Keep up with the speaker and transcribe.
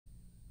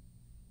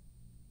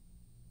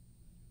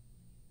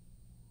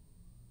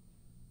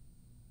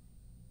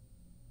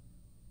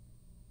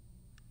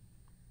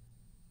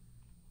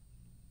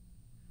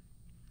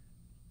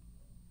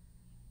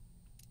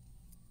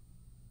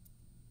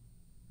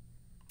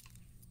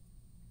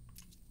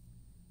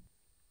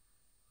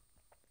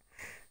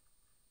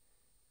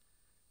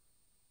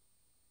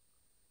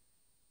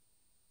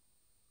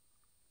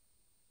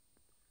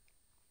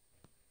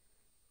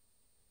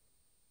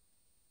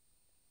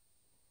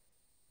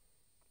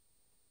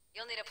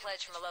You'll need a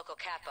pledge from a local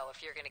capo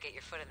if you're gonna get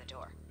your foot in the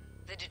door.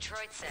 The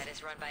Detroit set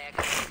is run by a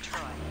guy named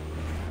Troy.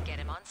 Get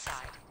him on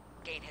side,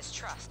 gain his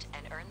trust,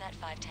 and earn that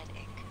 510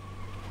 ink.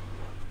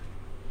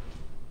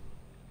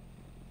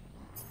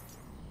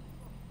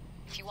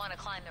 If you want to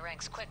climb the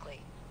ranks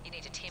quickly, you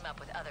need to team up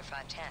with other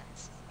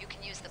 510s. You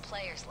can use the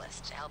players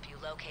list to help you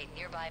locate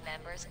nearby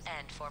members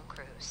and form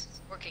crews.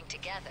 Working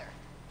together,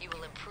 you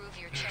will improve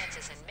your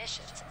chances in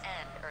missions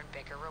and earn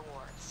bigger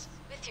rewards.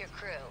 With your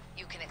crew,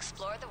 you can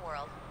explore the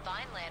world,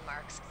 find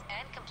landmarks,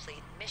 and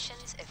complete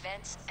missions,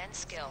 events, and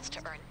skills to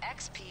earn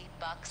XP,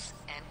 bucks,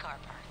 and car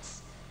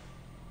parts.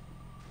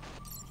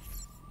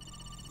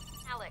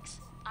 Alex,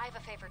 I have a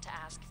favor to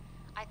ask.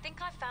 I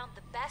think I've found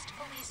the best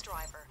police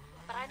driver,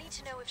 but I need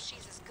to know if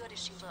she's as good as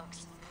she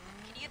looks.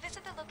 Can you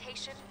visit the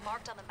location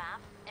marked on the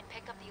map and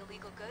pick up the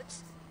illegal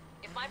goods?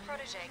 If my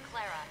protege,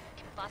 Clara,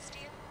 can bust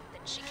you,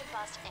 then she can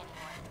bust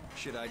anyone.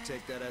 Should I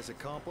take that as a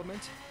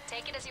compliment?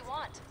 Take it as you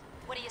want.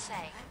 What do you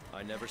say?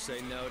 I never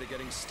say no to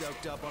getting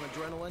stoked up on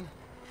adrenaline.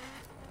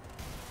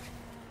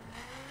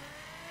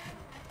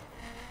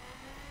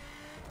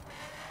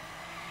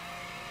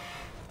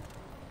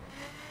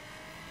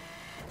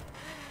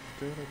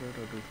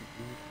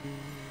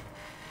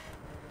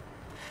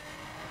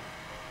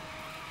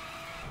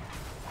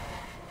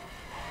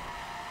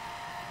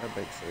 That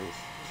makes sense.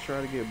 Let's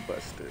try to get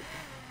busted.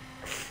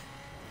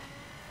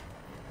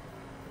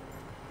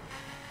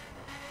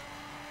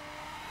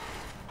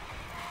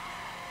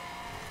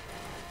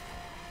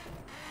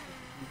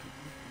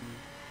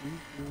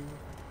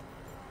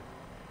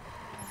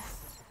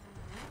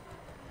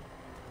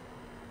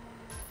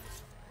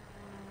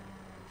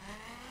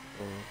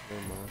 Oh,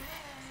 never mind.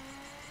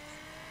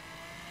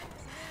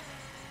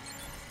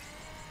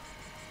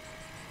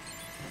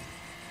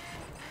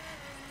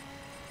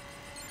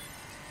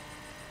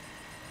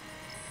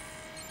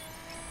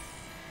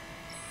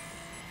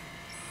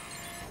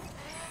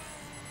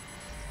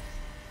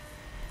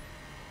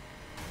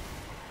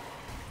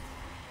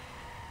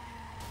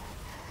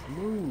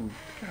 Move.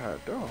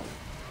 God dog.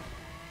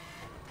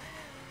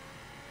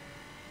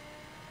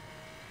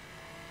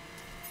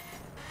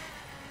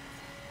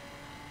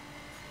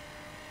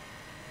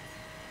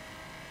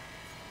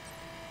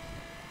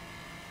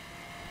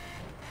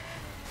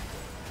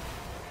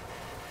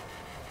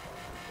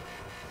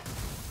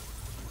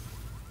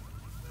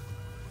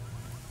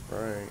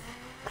 Right.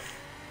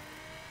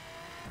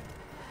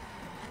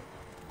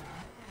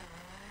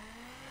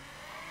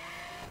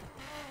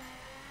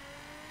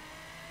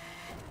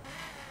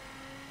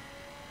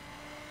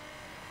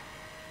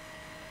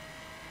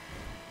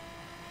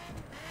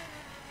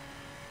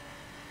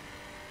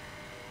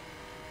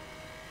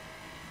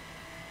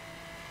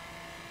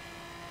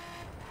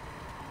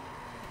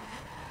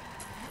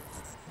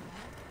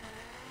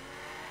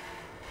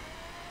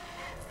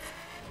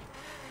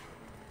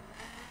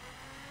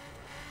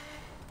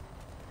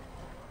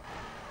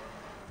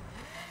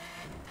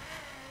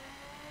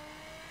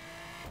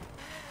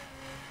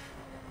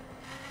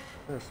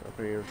 Yes, I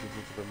pay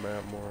attention to the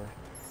map more.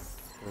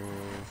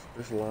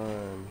 This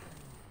line.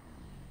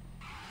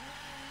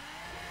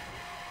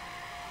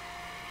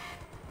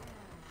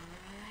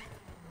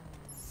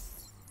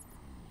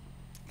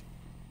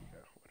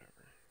 Yeah,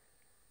 whatever.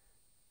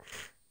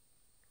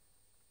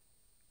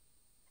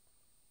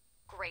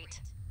 Great.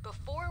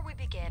 Before we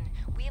begin,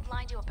 we have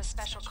lined you up a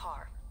special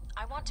car.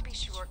 I want to be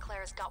sure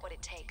Claire's got what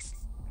it takes.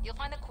 You'll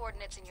find the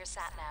coordinates in your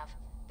sat-nav.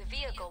 The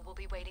vehicle will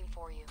be waiting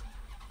for you.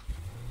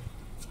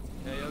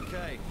 Hey,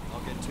 okay. I'll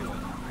get to it.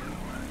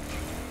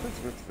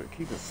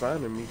 Keep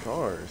assigning me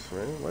cars,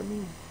 man. Let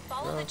me.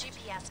 Follow the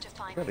GPS to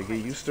find. Gotta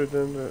get used to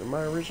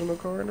my original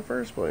car in the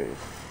first place.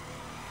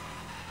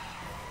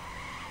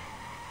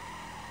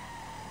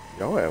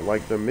 Y'all have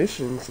like the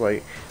missions,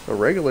 like a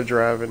regular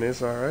driving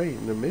is alright.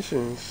 The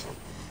missions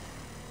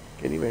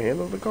can't even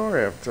handle the car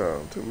half the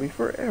time. Took me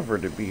forever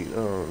to beat.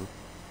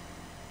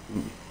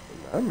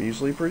 I'm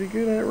usually pretty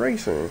good at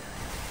racing.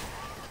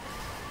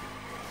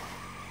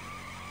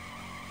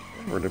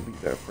 Or to beat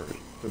that first,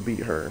 to beat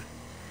her.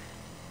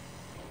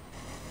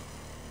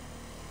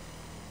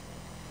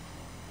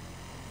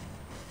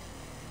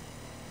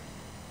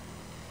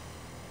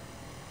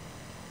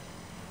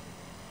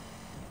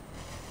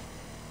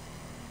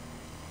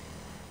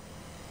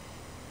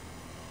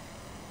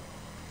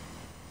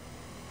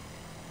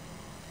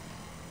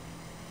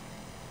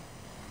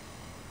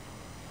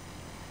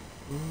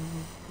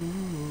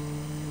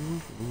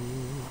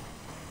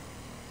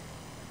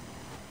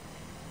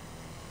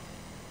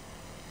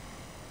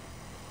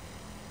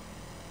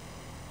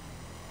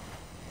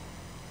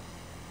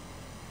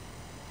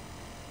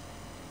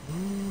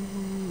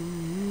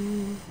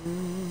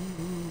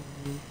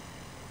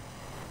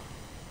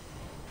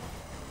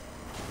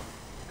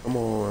 Come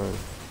on.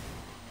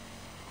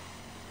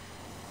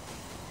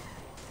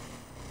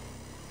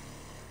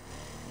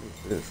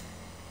 What's this?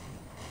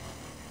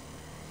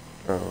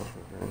 Oh,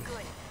 okay.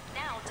 Good.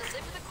 Now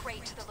deliver the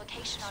crate to the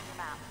location on your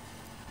map.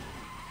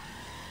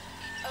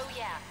 Oh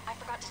yeah, I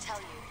forgot to tell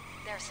you.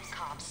 There are some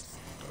cops.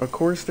 Of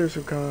course there's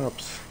some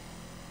cops.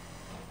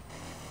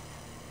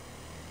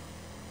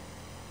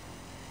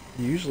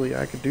 Usually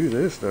I could do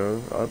this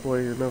though. I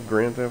play enough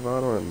Grand Theft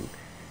Auto and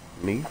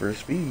Need for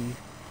Speed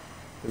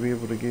to be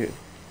able to get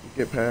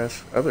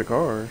past other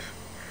cars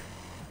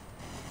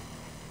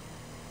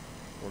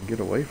or get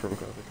away from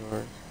other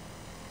cars.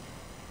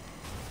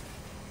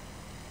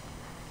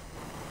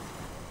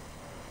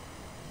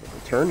 But the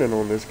turning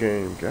on this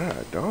game,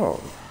 god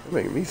dog, it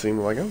make me seem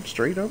like I'm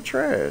straight up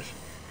trash.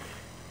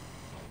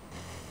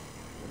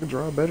 I can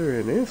drive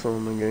better than this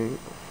on the game,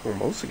 on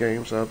most of the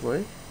games I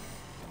play.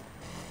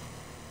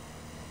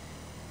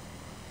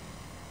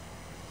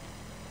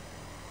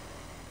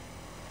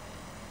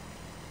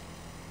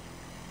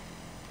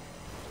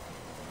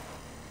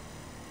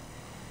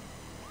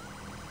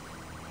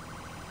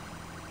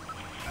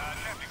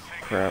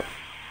 Crap.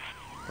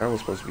 That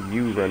was supposed to be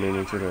you running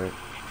into that.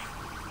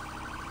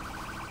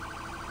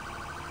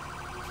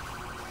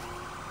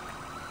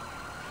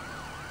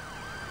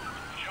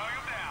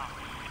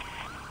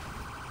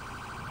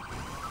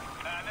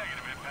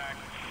 Negative impact.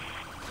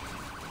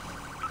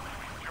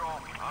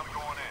 Joel, I'm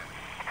going in.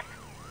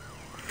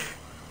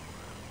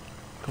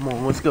 Come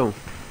on, let's go.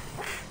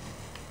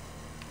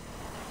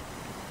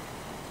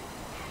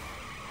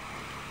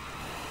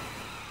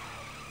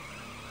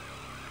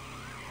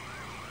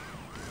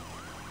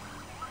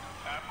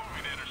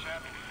 Moving to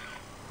intercept.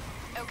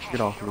 Okay,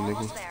 Get off you're me, Nikki.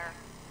 almost there.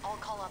 I'll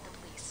call out the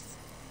police.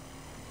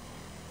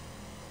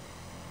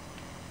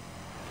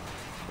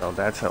 Oh,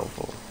 that's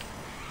helpful.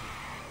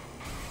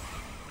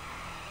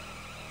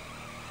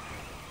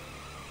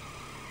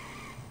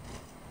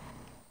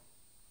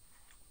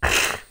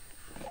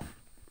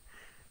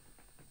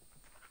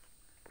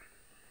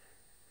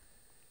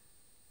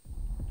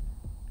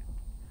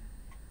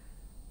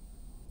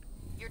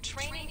 Your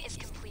training is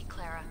complete,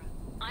 Clara.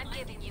 I'm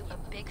giving you a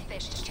big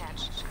fish to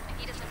catch, and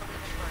he doesn't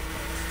believe in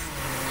birthdays.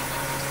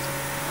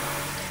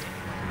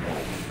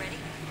 Ready?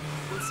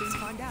 We'll soon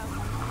find out.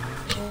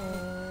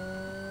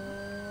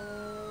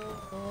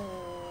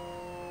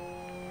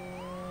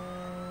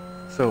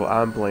 So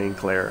I'm playing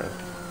Clara.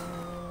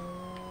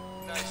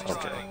 Nice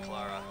Okay. trying,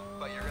 Clara,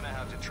 but you're gonna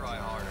have to try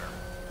harder.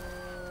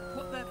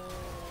 What the?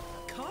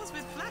 Cars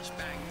with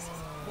flashbangs?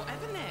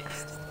 Whatever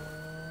next?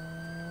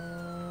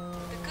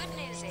 The good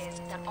news is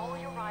that all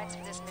your rides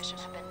for this mission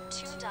have been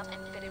tuned up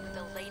and fitted with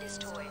the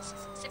latest toys.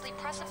 Simply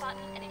press a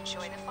button and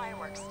enjoy the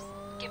fireworks.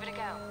 Give it a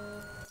go.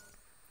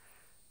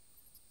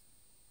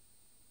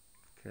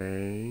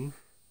 Okay.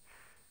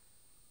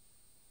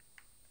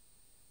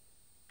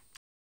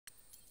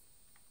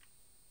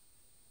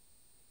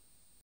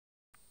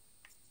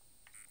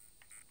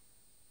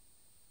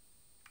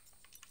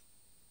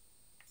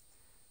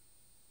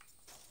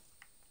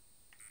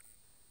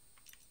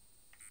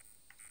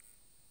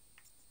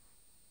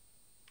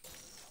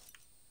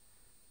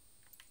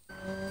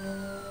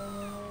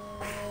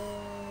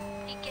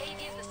 He gave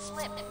you the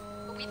slip,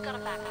 but we've got a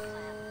backup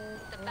plan.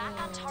 The back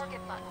on target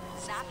button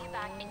will zap you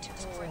back into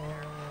his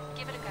perimeter.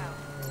 Give it a go.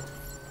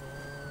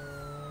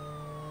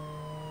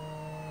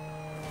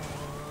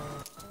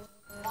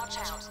 Watch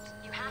out.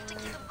 You have to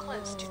keep him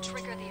close to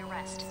trigger the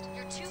arrest.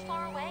 You're too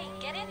far away.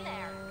 Get in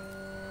there.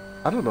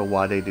 I don't know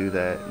why they do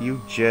that.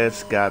 You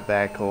just got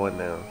back on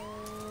them.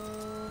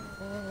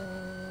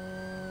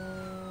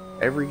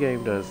 Every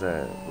game does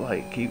that.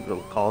 Like, keep the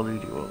Call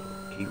of Duty will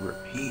keep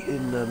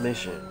repeating the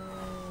mission.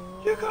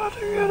 You got to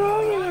get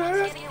out of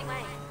there. Getting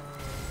away.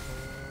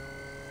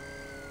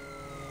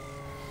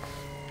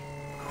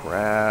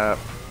 Crap.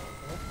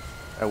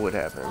 That would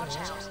happen. Watch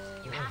out.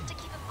 You have to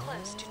keep him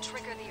close to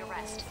trigger the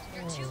arrest.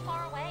 You're too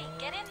far away.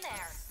 Get in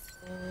there.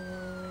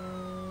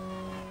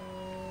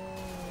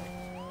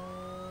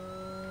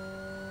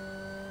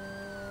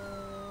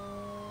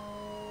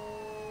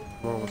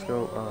 Come on, let's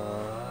go.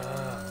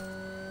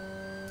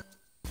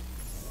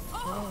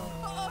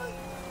 Oh,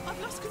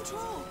 I've lost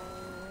control.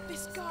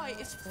 This guy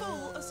is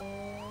full as...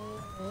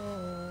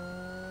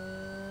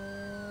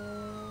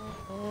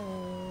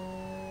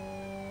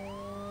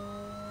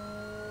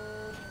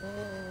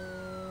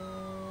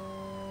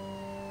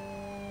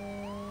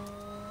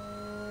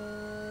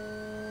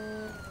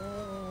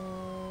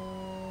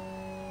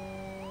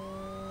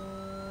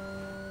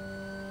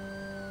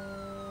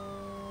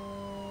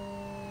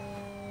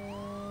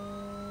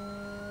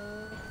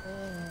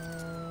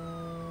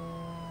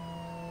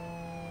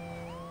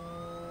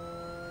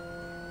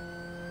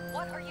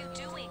 What are you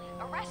doing?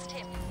 Arrest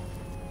him.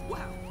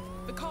 Wow,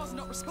 the car's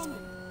not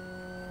responding.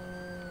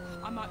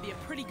 I might be a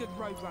pretty good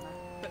road runner,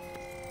 but...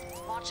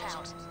 Watch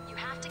out. You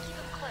have to keep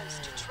him close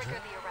to trigger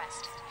the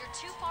arrest. You're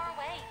too far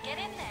away. Get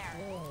in there.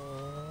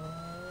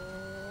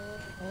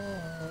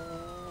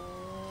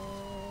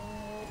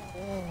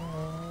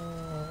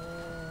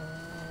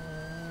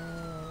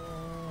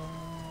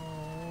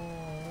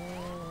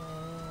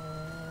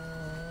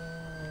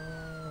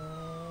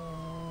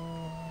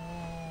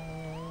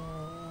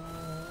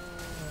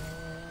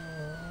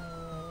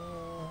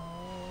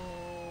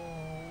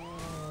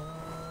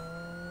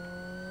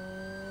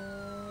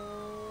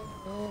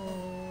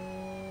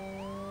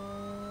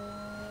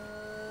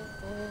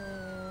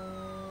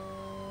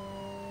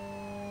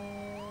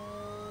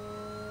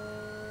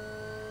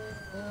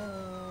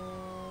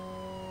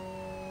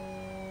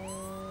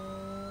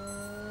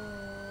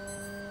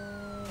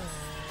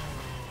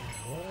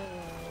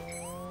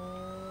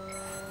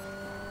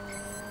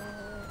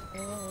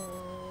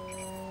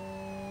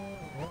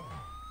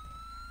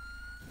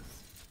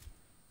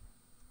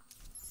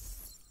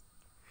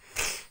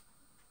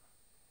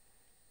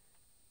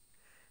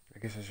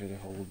 guess I should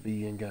have hold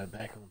B and got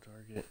back on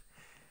target.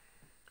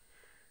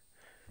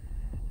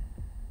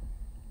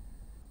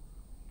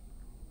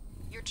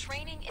 Your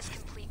training is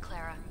complete,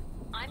 Clara.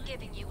 I'm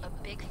giving you a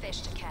big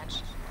fish to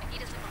catch, and he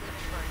doesn't believe in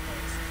bird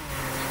things.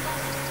 You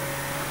lost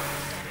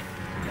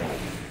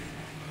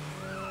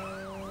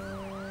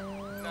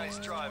it. Nice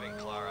driving,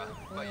 Clara,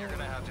 but you're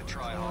gonna have to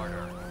try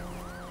harder.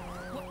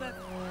 What the?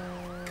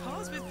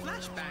 Cars with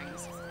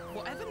flashbangs?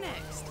 Whatever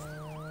next?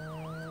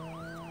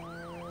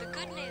 The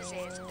good news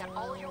is that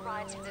all your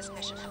rides for this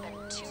mission have been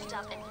tuned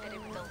up and fitted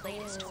with the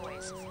latest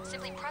toys.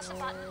 Simply press a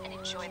button and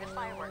enjoy the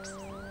fireworks.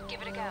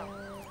 Give it a go.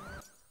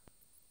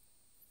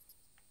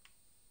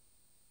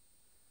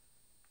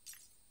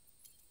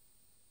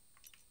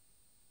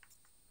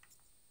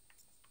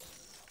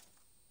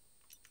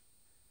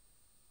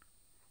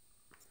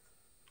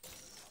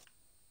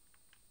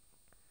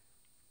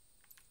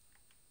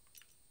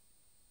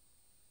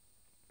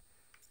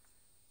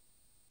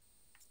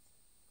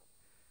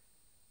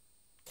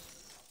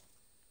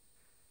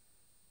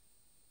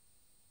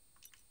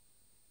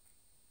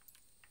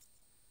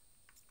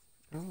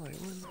 I'm like,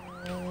 what?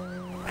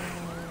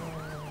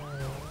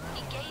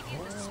 He gave you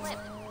the slip,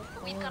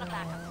 but we've got a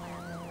backup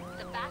plan.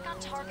 The back on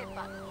target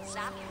button will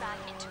zap you back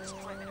into his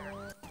perimeter.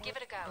 Give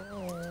it a go.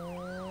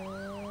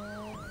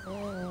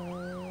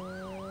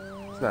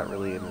 It's not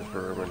really in this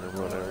perimeter,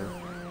 whatever.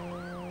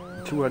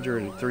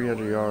 200 and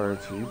 300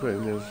 yards, so you put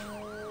in this.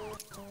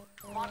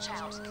 Watch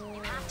out.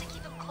 You have to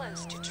keep him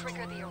close to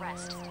trigger the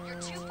arrest.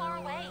 You're too far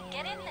away.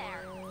 Get in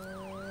there.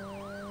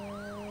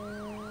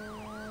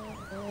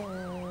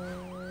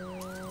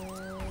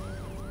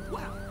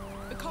 Wow,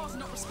 the car's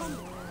not responding.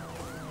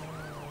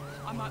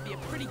 I might be a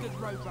pretty good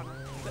road runner,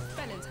 but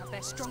felons have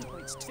their strong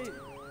points too.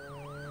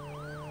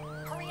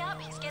 Hurry up.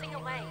 He's getting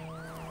away.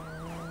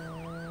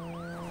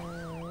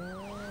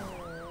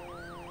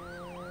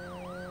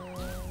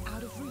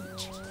 Out of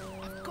reach.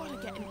 I've got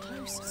to get him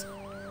closer.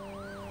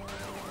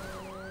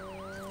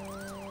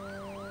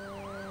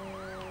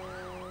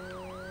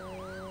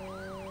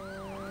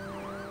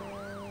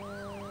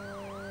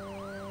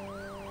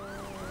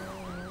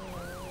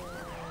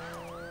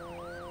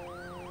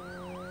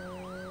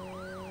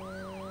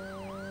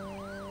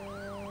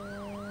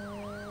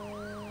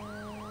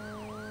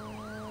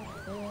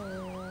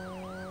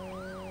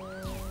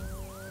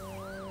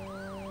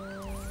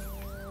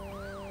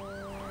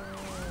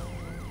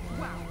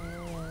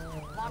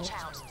 Watch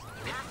out.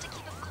 You have to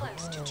keep him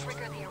close to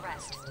trigger the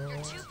arrest. You're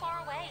too far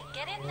away.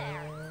 Get in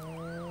there.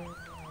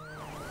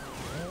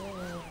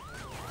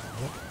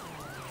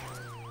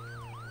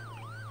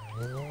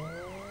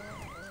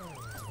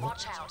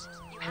 Watch out.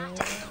 You have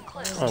to keep him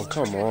close. Oh,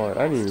 come on.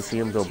 I didn't even see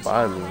him go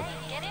by me.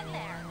 Get in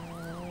there.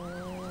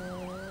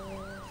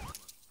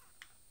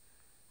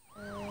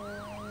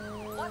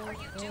 What are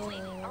you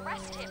doing?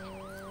 Arrest him.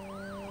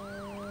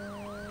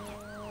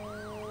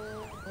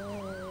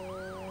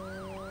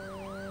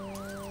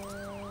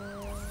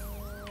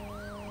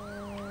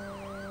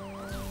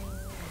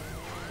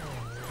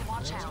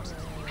 Watch out.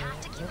 You have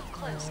to keep him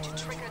close to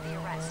trigger the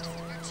arrest.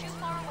 You're too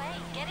far away.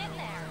 Get in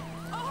there.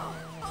 Oh,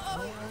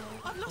 uh-oh,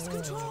 I've lost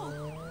control.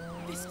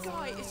 This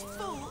guy is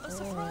full of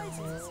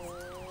surprises.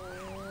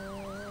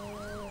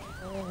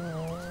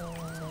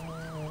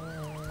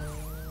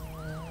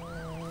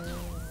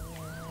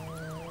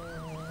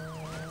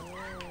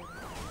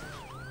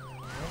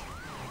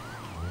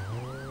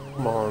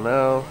 Come on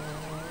now.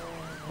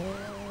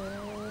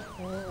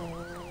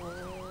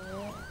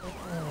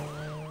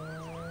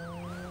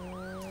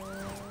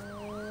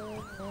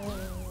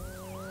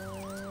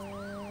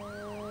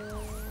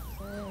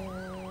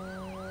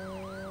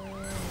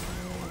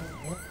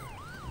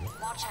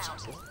 Watch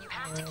out. You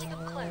have to keep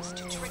him close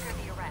to trigger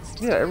the arrest.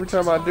 Yeah, every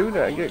time I do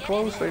that, I get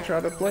close, they try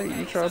to play.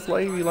 You try to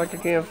play me like I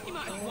can't. You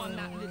might have won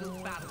that little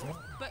battle,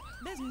 but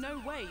there's no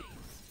way.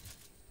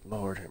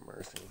 Lord have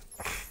mercy.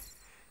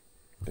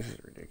 This is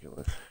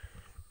ridiculous.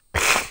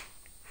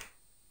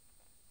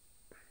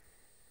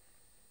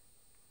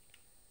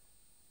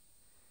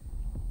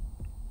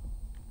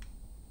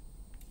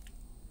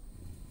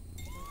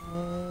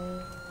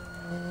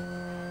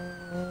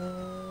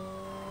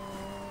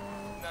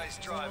 Nice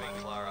driving,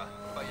 Clara,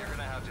 but you're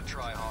gonna have to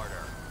try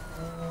harder.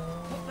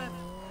 What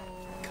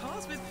the?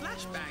 Cars with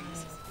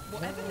flashbangs?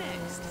 Whatever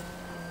next?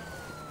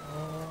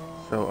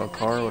 So a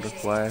car with a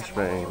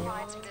flashbang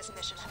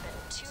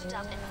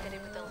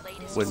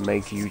would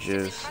make you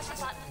just,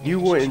 you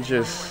wouldn't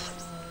just,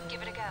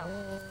 give it a go.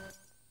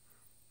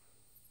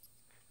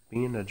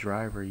 being a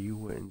driver, you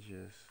wouldn't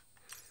just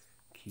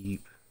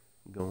keep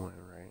going,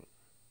 right?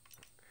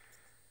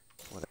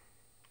 What?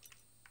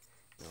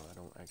 No, I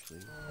don't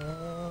actually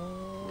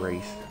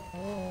race.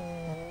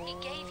 He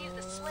gave you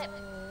the slip,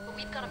 but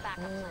we've got a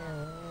backup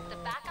plan. The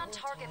back on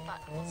target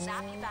button will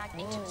zap you back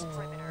into his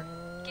perimeter.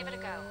 Give it a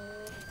go.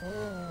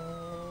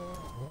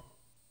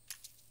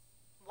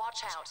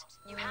 Watch out.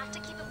 You have to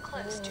keep him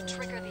close to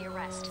trigger the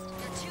arrest.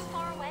 You're too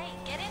far away.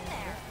 Get in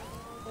there.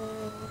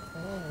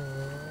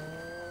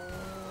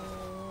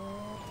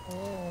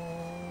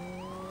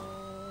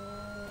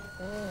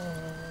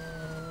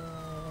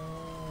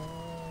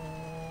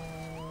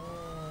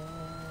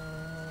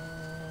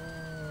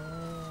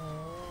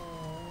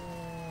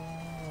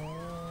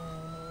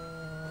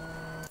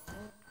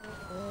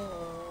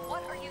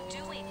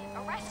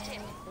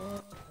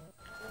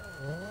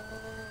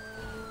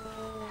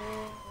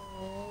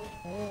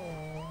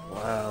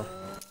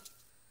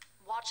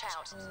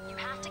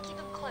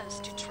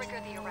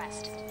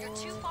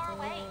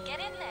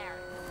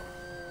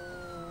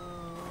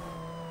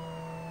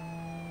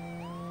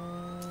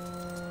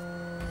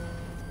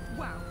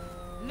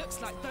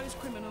 Looks like those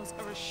criminals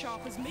are as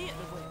sharp as me at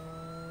the whip.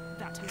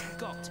 That has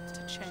got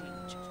to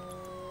change.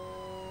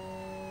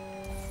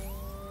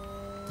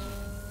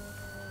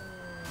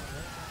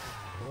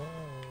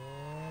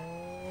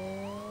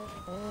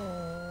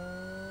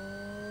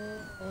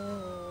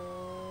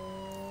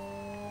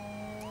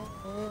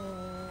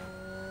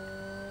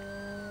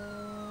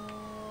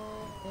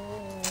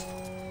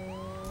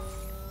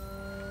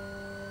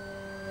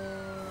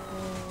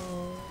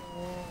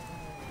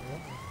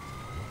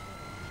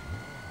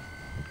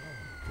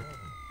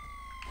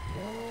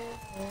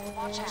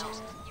 Watch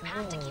out. You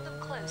have to keep him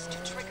close to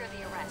trigger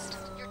the arrest.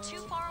 You're too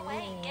far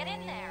away. Get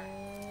in there.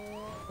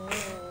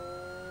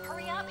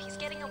 Hurry up, he's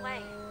getting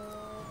away.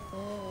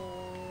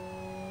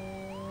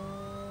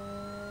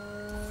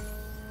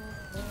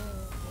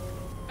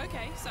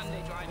 Okay,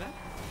 Sunday driver.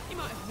 You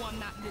might have won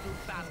that little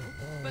battle,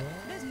 but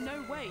there's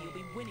no way you'll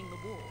be winning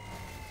the war.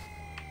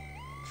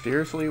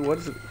 Seriously, what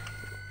is it?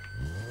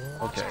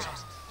 Watch Okay.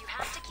 out. You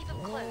have to keep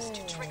him close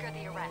to trigger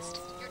the arrest.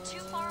 You're too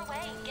far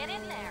away. Get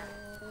in there.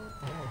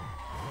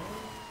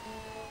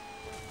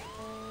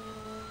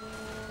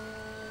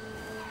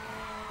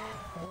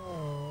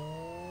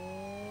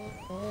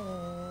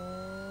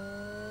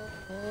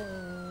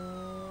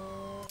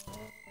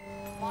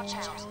 Watch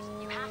out.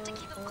 You have to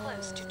keep him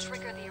close to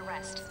trigger the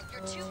arrest.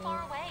 You're too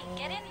far away.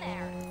 Get in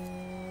there.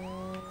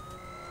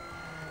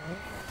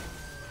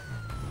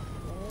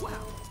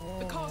 Wow,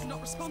 the car's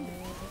not responding.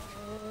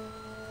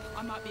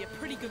 I might be a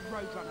pretty good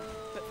road runner,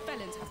 but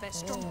felons have their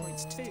strong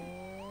points too.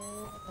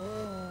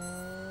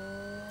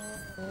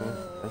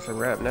 That's a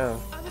wrap now.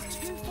 I was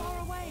too far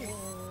away.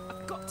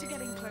 I've got to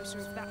get in closer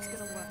if that's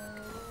gonna work.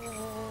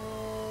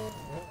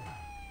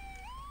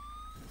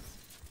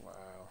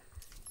 Wow.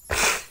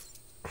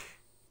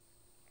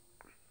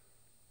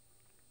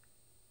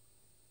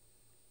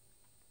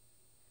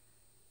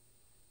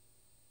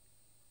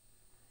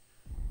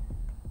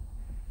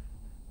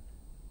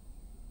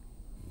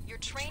 Your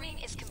training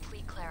is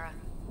complete, Clara.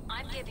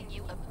 I'm giving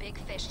you a big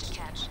fish to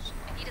catch,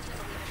 and he doesn't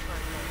believe it for a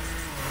face.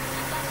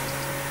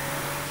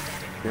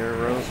 Gary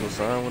Rose was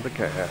signed with the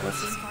Let's Cavs.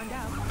 soon find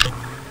out.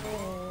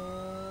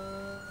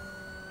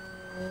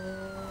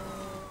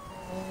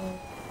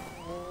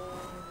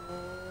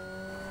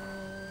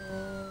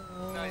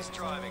 Nice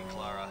driving,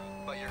 Clara,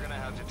 but you're gonna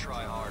have to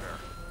try harder.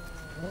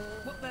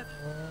 What the?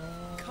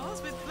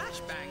 Cars with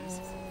flashbangs?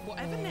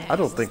 Whatever next? I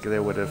don't think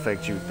that would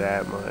affect you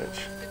that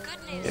much. The good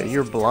news Yeah, is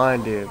you're it's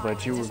blinded, all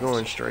but you were rides going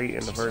and straight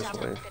in the first she's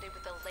place. outfitted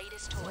with the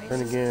latest toys. Then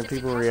again, Simply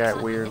people press react a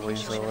button weirdly, and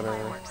so enjoy the whatever.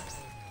 fireworks.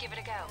 Give it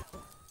a go.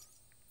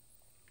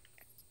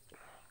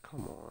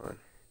 Come on.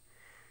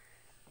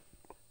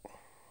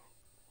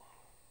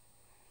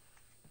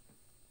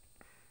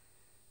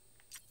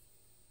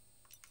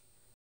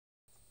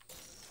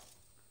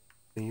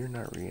 And you're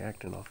not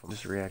reacting off. I'm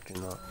just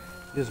reacting off.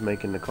 Just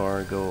making the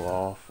car go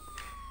off.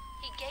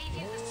 He gave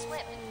you the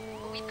slip,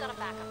 but we've got a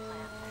backup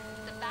plan.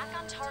 The back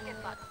on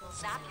target button will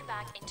zap you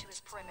back into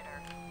his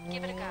perimeter.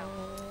 Give it a go.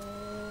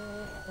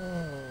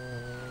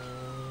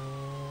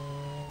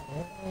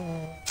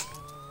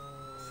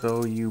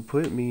 So you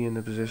put me in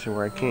a position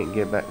where I can't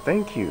get back.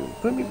 Thank you.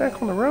 Put me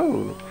back on the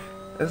road.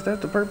 Is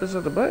that the purpose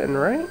of the button,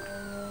 right?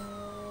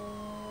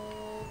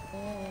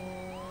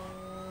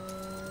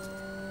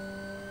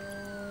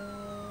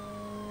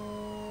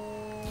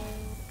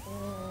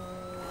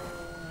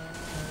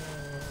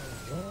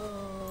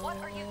 What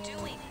are you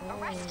doing?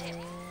 Arrest him.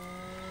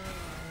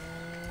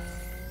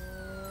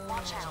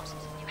 Watch out.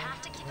 You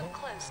have to keep him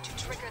close to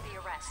trigger the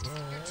arrest.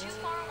 You're too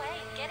far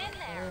away. Get in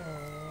there.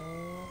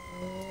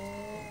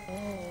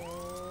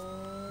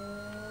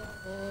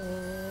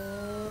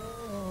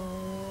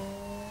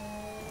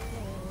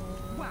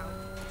 Wow,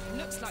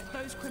 looks like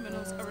those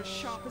criminals are as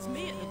sharp as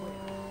me at the whip.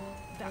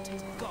 That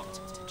has got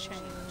to change.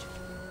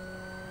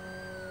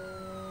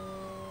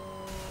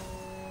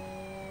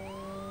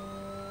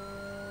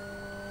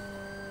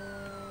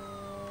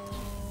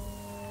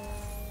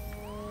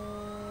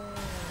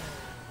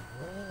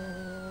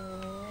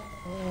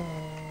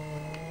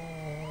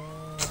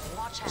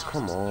 Watch out.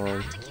 Come on. You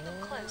have to keep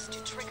him close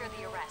to trigger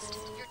the arrest.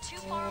 You're too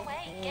far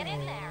away. Get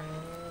in there.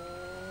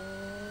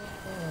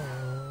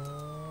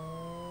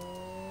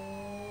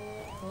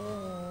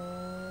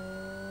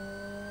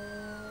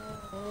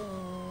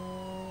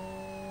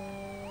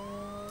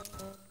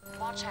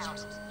 Watch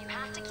out. You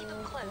have to keep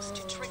him close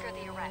to trigger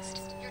the arrest.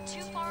 You're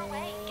too far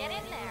away. Get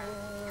in there.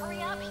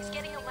 Hurry up, he's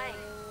getting away.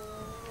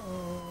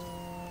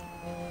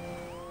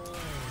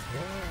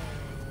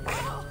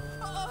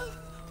 Oh,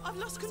 I've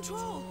lost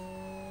control.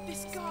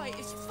 This guy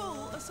is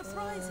full of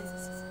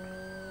surprises.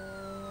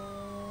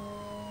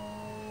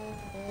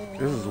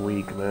 This is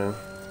weak, man.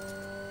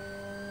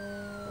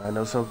 I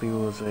know some people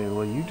will say,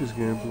 well, you just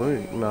getting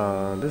played.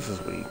 Nah, this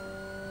is weak.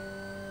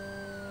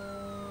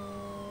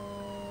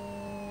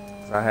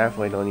 'Cause I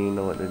halfway don't even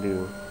know what to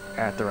do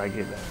after I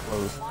get that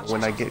close.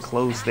 When I get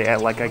close, they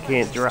act like I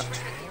can't drive.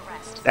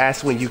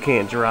 That's when you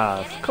can't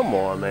drive. Come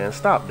on, man.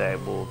 Stop that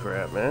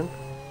bullcrap, man.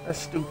 That's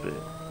stupid.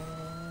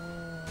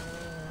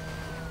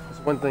 It's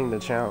one thing to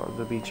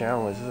be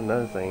challenged. It's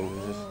another thing to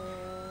just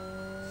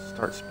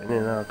start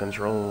spinning out of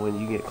control when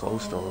you get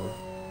close to them.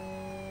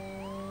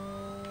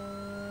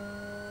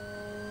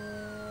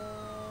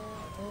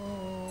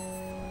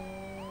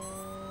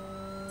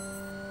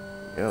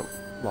 Yep,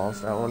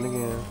 lost that one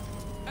again.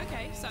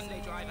 Okay,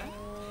 Sunday driver.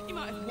 You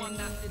might have won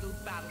that little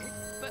battle,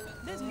 but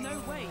there's no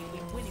way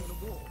you'll be winning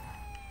the war.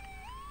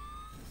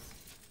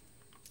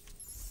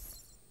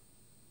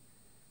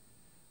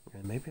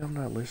 And maybe I'm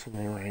not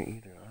listening right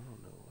either. I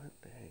don't know what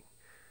the heck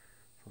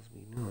I'm supposed to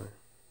be doing.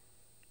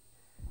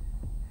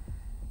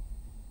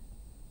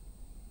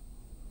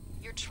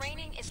 Your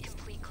training is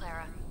complete,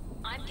 Clara.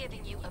 I'm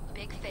giving you a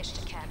big fish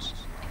to catch,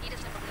 and he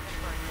doesn't believe in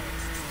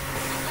birthdays.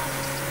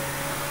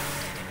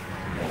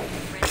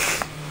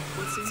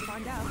 We'll soon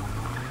find out.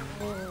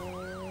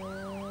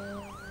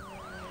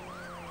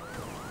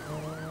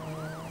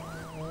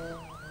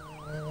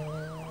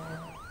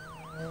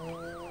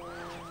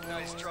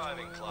 Nice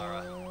driving,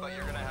 Clara, but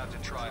you're gonna have to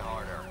try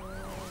harder.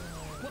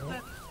 What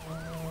the?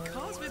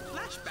 Cars with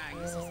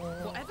flashbangs?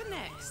 Whatever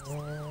next?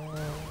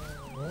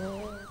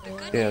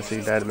 Yeah, see,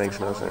 that makes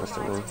no sense to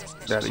me.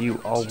 That you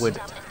all would.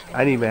 I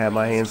didn't even have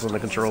my hands on the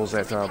controls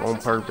that time on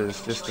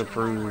purpose, just to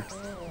prove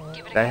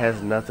that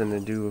has nothing to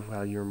do with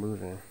how you're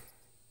moving.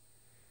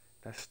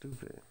 That's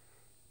stupid.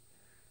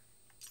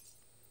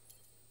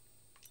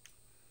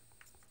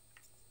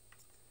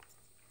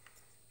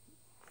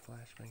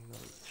 Flashbang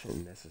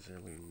shouldn't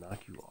necessarily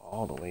knock you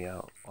all the way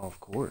out off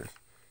course.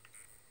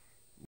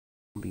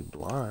 Be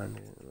blind,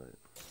 but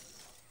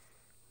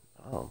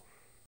oh,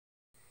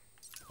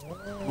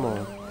 come on.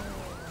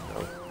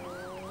 No.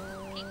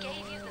 He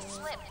gave you the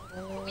slip,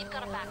 but we've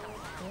got a backup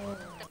plan.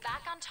 The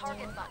back on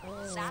target button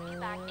will zap you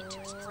back into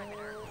his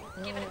perimeter.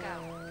 Give it a go.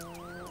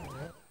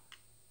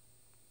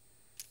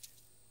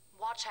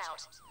 Watch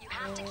out. You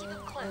have to keep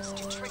him close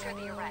to trigger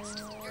the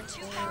arrest. You're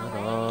too far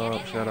away.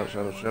 Get in Shut there. up,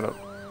 shut up, shut up.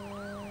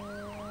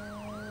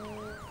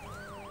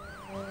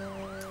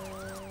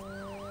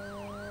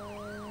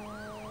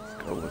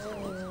 Let's go, let's go.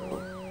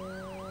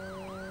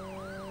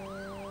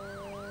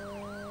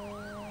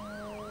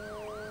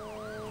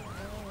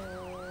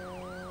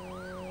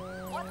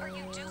 What are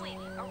you doing?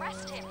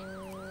 Arrest him.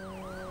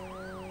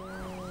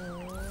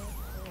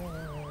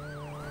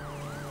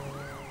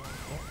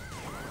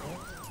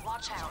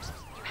 Watch out.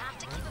 You have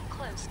to keep him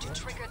close to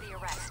trigger the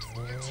arrest.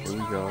 You're too Here we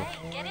far go. away.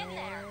 Get in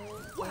there.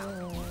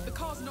 Wow, the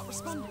car's not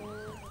responding.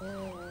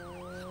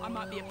 I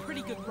might be a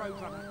pretty good road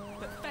runner,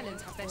 but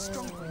felons have their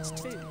strong points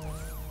too.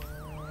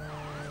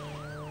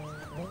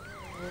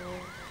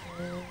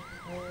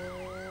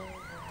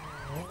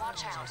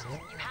 Watch out.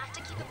 You have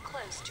to keep him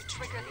close to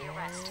trigger the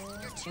arrest.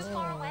 You're too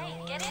far away.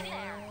 Get in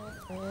there.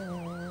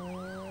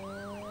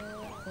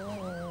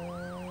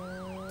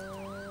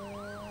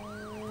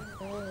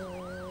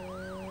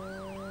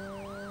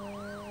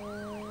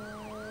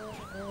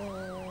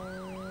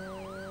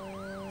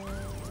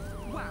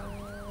 Wow,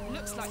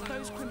 looks like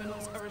those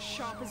criminals are as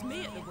sharp as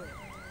me at the wheel.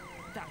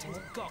 That has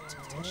got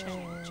to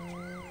change.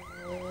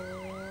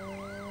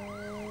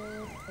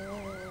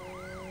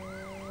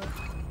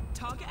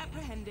 Target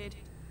apprehended,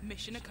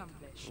 mission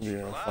accomplished.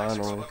 Yeah, Relax,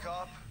 finally.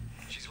 Robocop.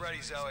 She's ready,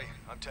 Zoe.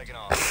 I'm taking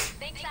off.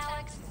 Thanks,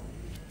 Alex.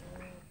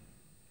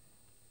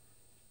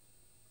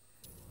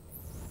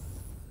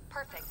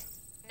 Perfect.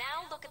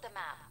 Now look at the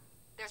map.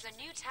 There's a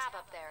new tab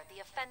up there,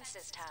 the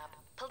Offenses tab.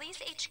 Police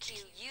HQ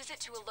use it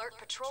to alert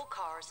patrol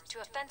cars to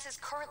offenses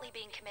currently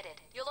being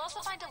committed. You'll also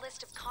find a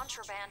list of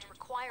contraband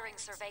requiring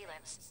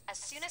surveillance. As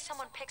soon as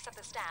someone picks up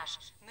the stash,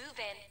 move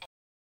in and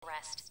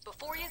arrest.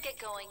 Before you get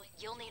going,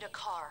 you'll need a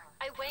car.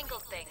 I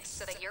wangled things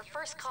so that your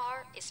first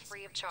car is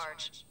free of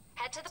charge.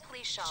 Head to the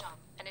police shop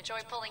and enjoy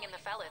pulling in the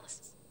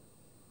felons.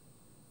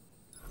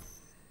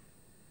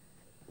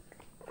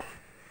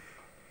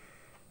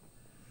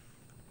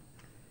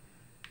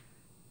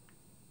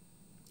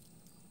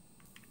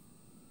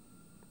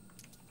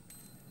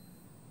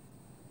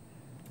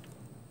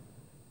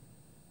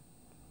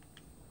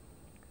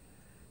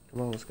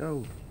 Come on, let's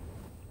go.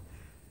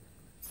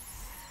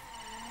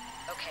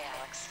 Okay,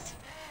 Alex.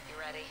 You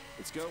ready?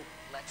 Let's go.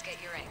 Let's get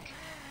your ink.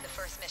 The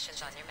first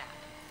mission's on your map.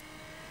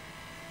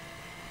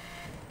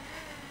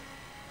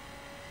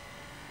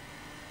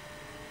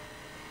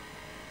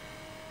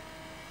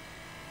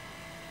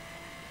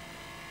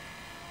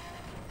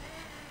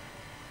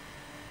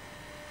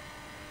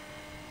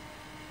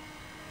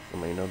 It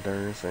made no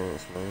darn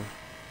sense, man.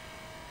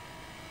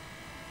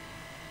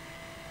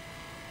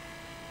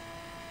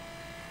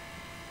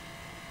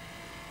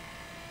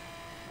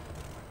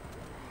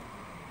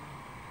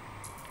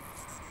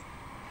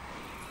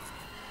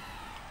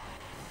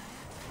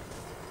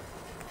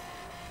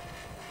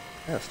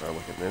 I gotta start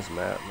looking at this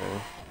map,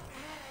 man.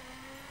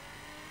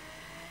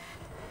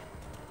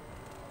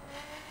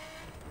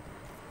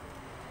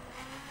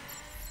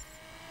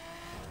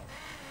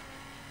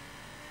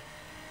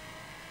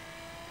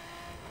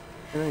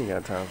 I ain't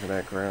got time for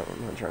that crap.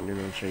 I'm not trying to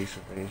do no chase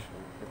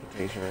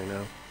reputation right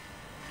now.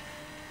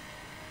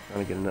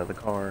 Trying to get another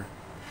car.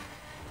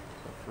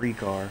 A free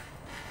car.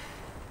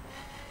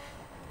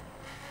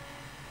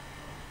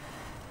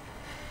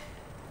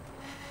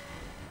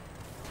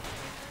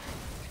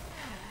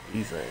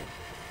 Easy.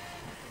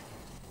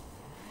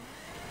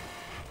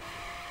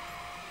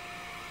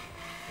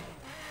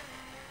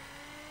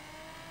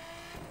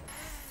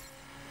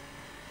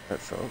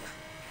 That sucks.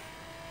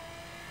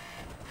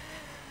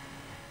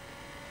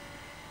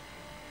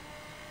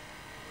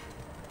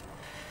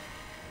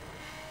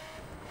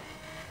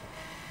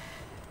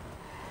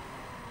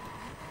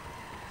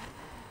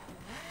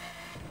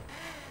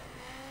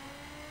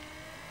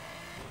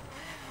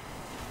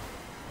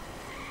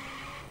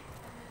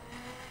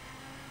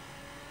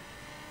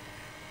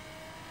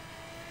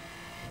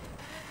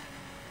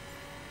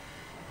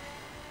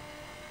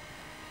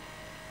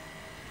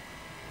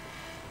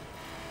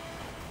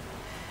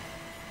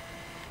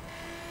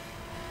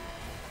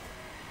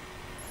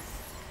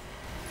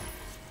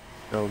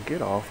 Yo,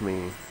 get off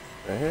me.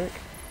 The heck?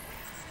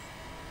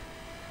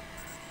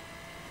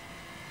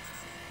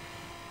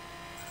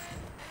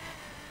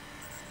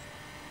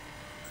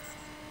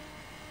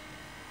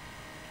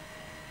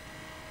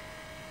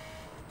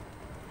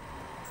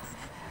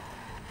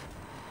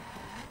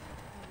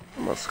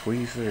 I'm gonna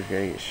squeeze their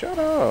gate. Shut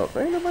up.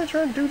 Ain't nobody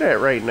trying to do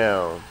that right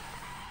now.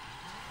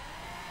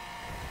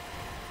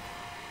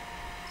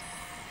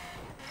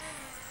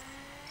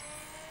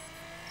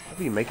 I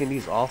be making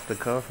these off the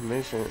cuff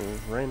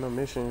missions, random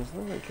missions. I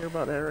don't care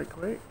about that right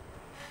quick.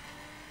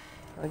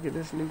 I get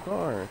this new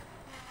car.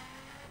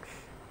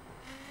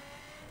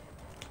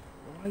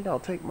 Why y'all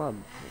take my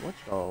what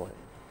y'all?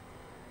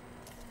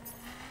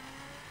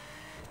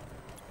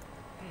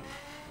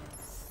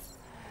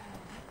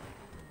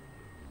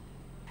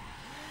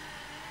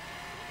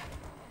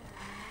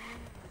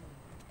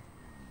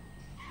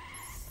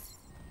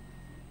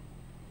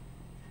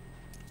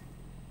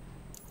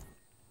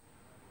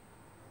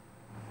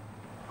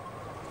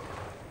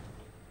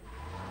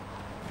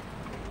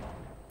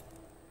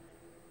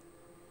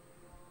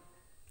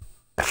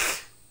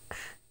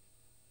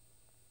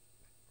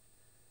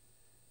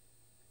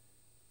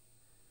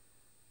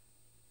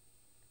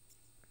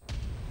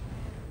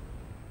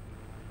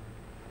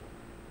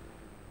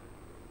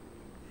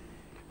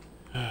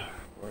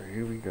 Well,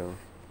 here we go.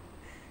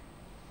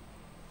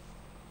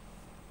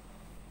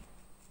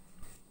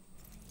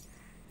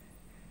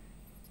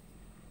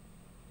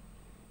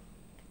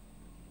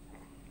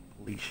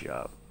 Police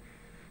shop.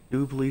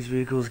 New police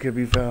vehicles can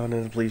be found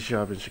in the police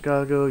shop in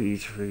Chicago.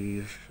 Each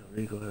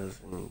vehicle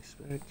has an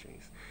inspect.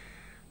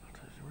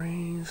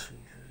 Range.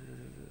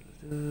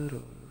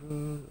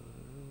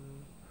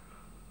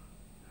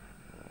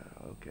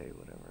 Okay,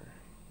 whatever.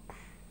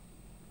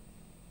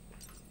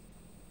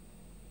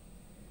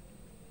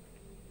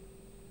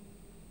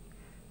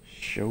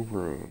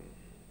 Showroom.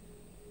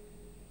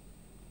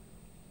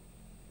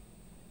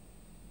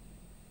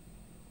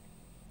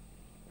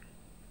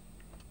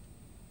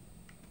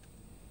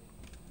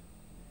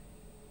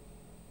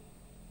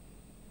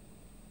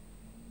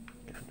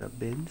 The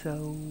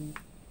Benzo.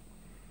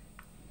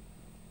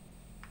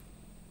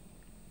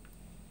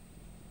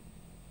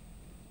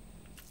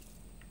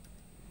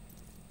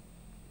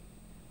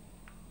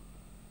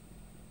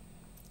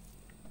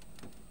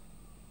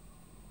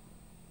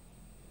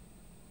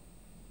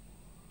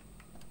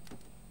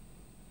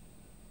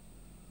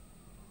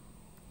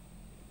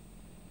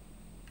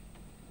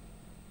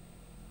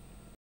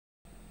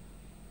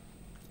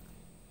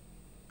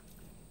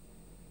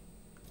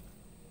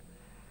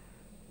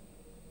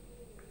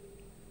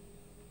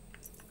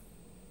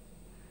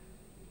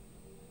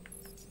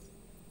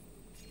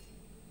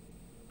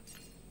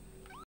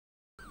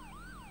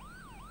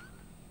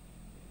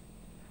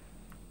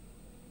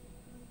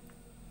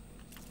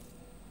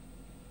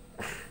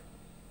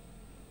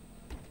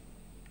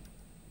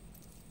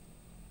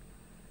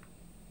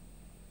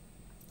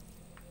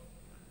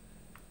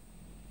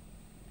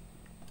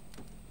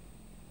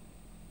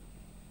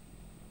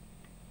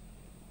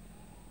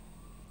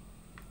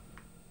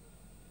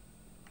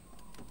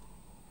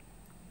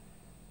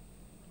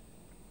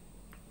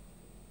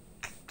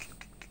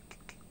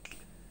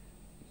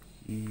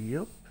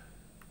 Yep.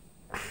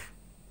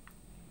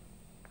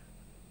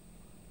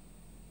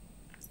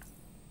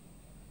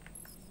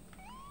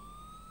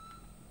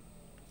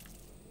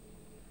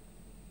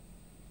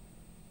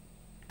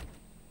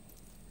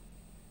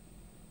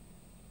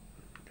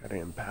 Got an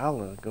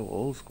Impala. Go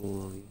old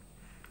school on you.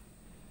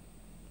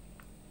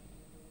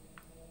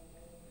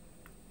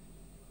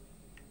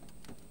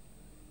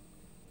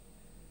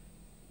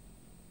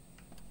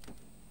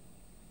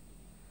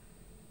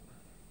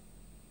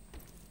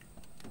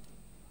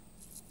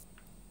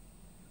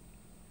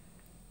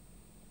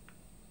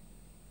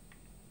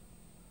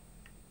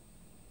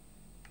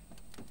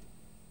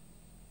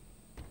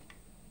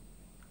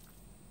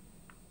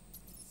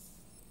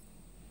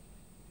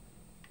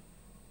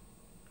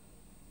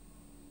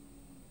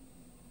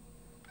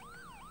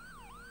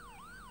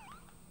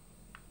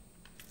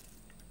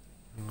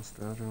 What's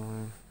the other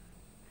one?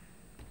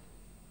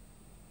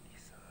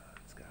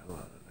 It's got a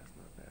lot of that's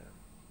not bad.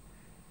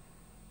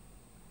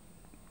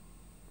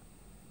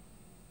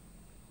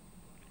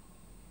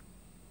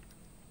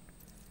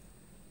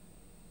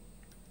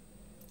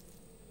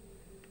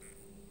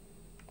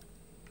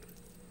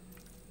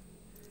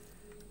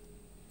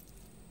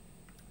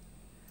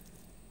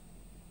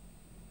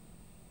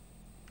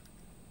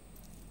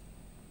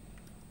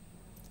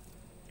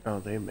 Oh,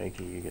 they're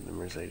making you get the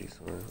Mercedes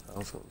one. I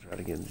was gonna try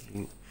to get the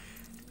Jeep.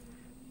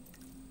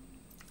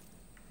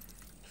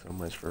 So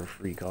much for a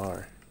free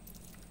car.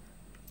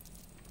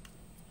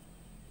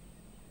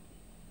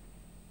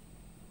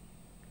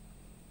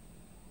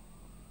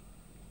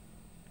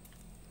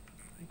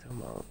 What are you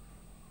talking about?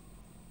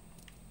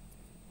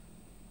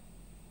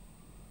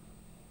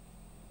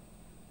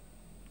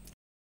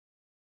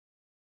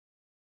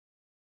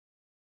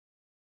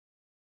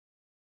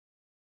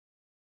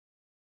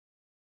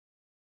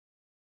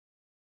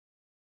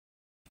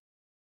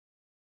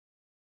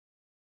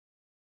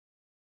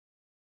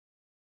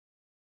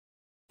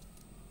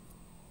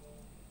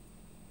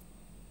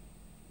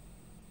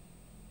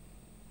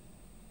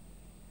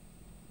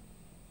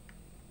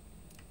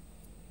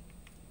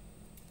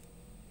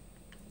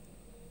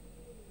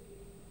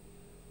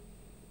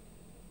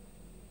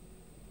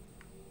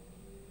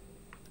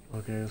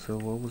 Okay, so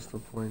what was the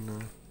point now?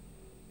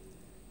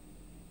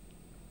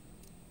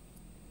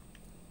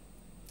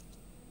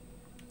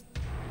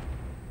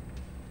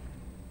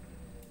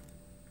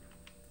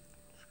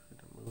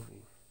 The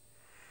movie.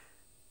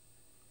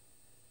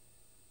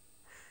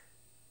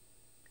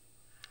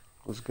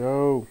 Let's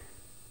go.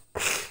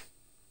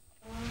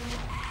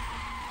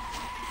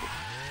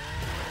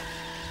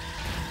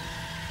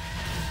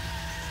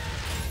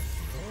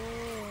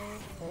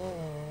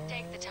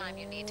 Take the time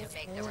you need to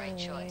make the right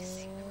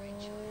choice.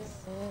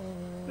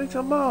 What are you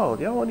talking about?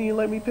 Y'all won't even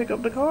let me pick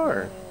up the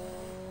car.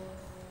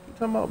 You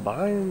talking about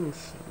buying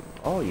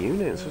all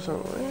units or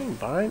something? I ain't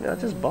buying. I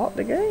just bought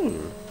the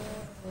game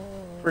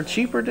for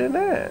cheaper than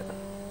that.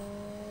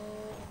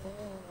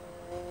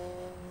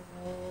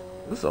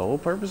 This is the whole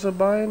purpose of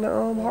buying the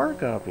hard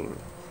copy.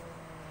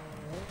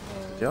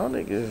 Y'all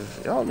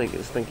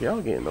niggas think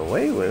y'all getting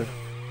away with.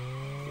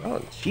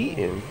 Y'all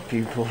cheating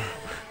people.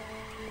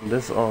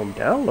 This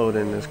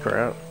downloading this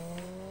crap.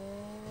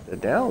 The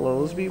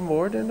downloads be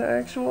more than the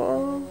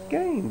actual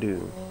game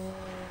do.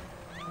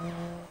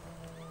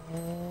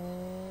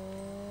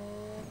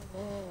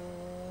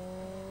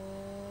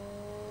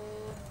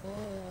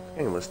 This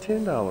game was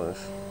 $10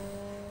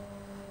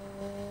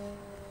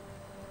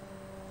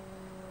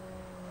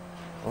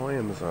 on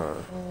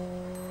Amazon.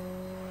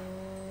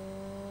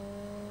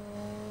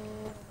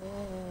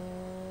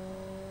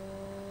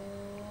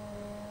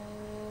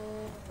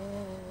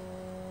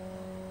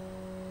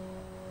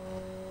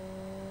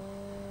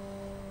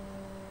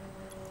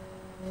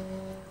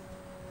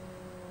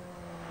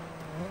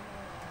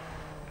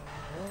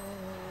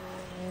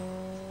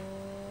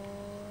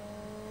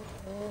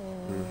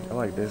 I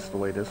like this, the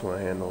way this one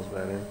handles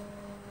better.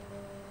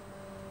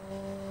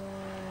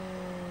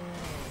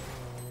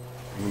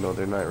 Even though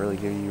they're not really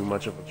giving you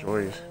much of a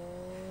choice.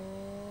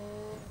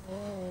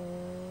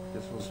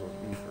 This one's supposed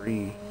to be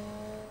free.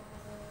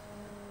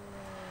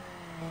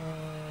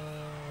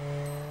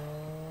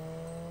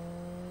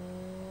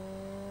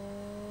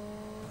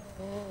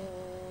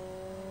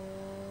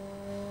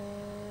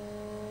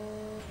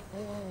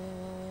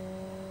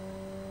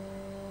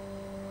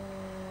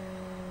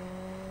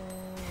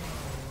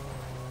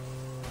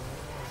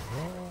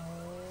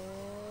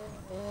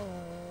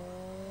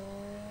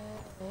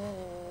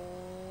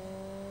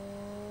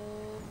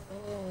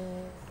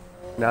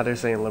 Now they're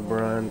saying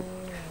LeBron.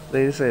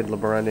 They said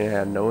LeBron didn't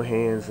have no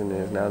hands in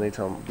this. Now they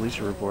talking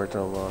Bleacher Report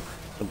talking about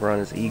LeBron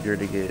is eager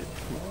to get.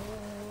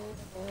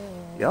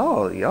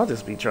 Y'all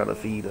just be trying to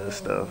feed us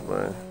stuff,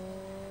 but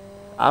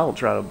I don't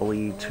try to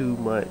believe too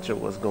much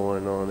of what's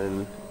going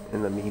on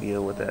in the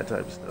media with that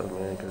type of stuff,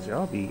 man. Cause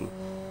y'all be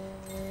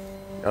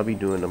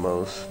doing the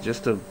most.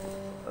 Just a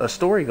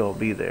story gonna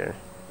be there.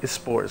 It's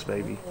sports,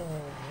 baby.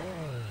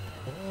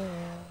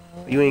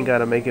 You ain't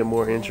gotta make it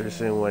more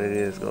interesting than what it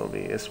is gonna be.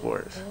 It's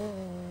sports.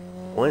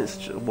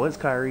 Once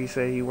Kyrie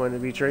said he wanted to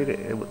be traded,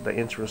 the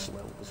interest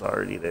level was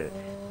already there.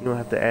 You don't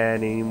have to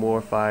add any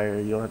more fire.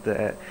 You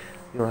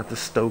don't have to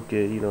stoke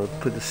it. You know,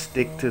 put the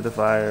stick to the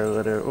fire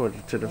or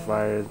to the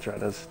fire and try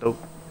to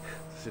stoke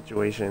the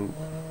situation.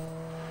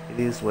 It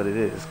is what it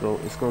is.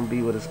 It's gonna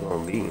be what it's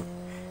gonna be.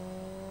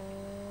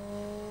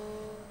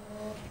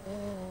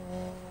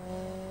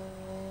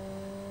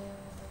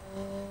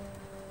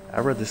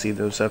 I'd rather see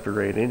them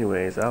separate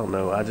anyways. I don't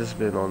know. I just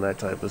been on that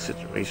type of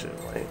situation.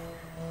 Like,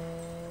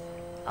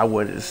 I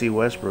wanted to see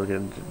Westbrook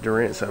and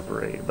Durant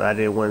separate, but I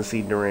didn't want to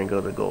see Durant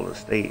go to Golden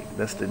State.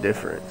 That's the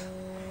difference.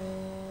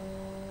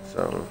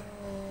 So,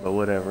 but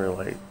whatever.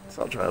 Like,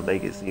 stop trying to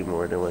make it seem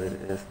more than what it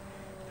is.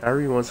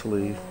 Kyrie wants to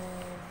leave.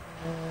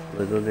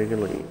 Let the nigga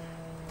leave.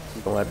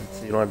 You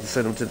don't have to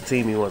send him to the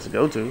team he wants to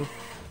go to.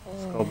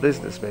 It's called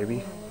business,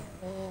 baby.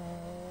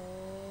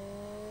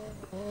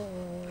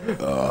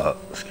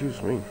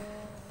 Excuse me.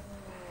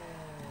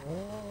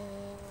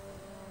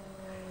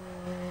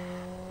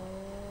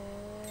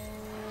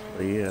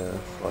 But yeah,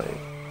 it's like,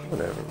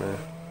 whatever, man.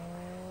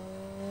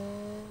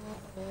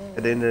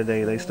 At the end of the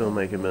day, they still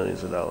making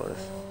millions of dollars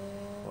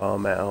while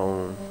I'm at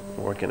home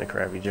working a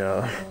crappy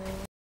job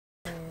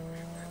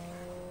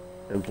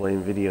and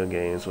playing video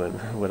games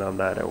when I'm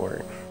not at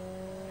work.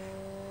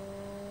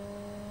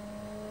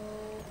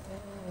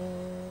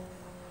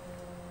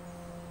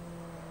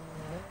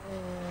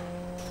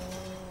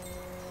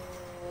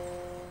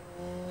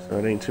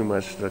 it ain't too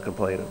much to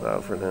complain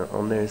about for them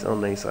on their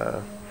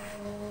side.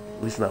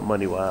 At least not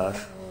money wise.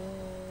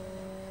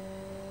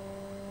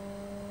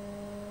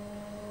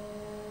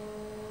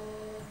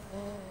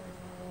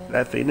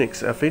 A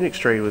Phoenix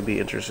trade would be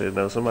interesting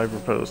though. Somebody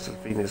proposed a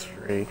Phoenix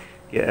trade.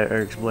 Get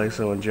Eric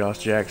Bledsoe and Josh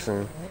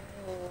Jackson.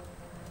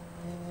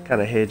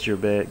 Kind of hedge your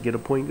bet. Get a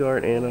point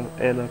guard and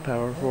a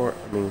power forward.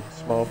 I mean,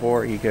 small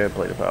forward. He can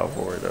play the power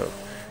forward though,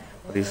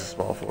 but he's a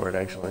small forward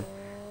actually.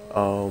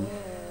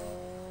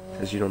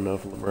 Because you don't know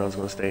if LeBron's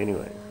gonna stay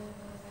anyway.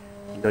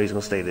 You know he's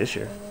gonna stay this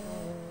year.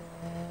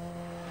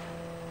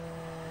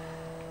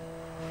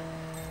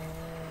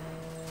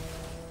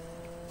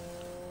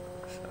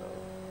 So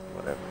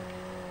whatever.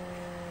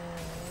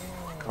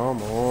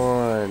 Come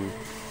on.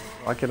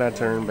 Why can I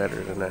turn better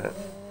than that?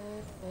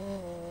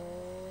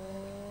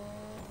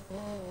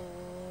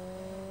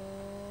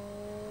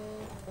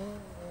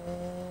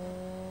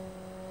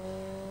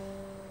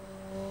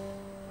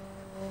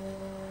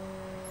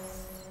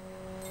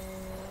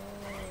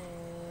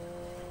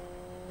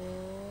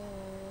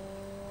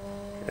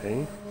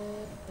 Okay.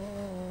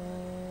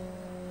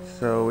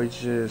 So it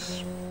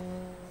just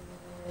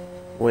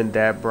went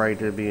that bright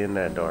to be in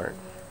that dark.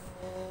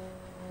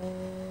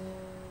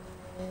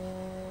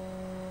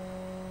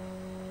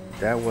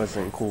 That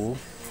wasn't cool.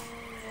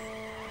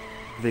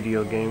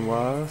 Video game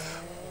wise.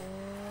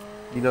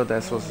 You know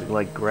that's supposed to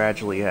like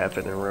gradually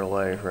happen in real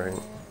life, right?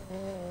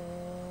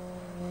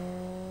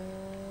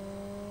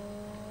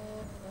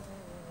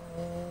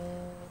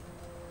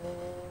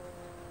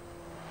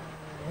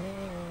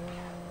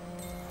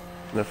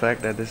 And the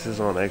fact that this is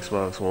on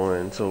Xbox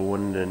One, so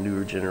one of the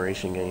newer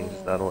generation games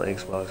is not on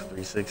Xbox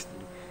 360,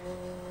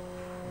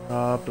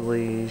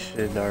 probably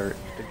should the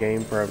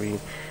game probably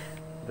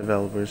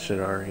developers should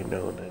already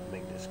know that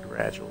make this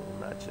gradual,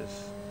 not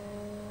just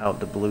out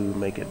the blue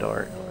make it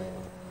dark.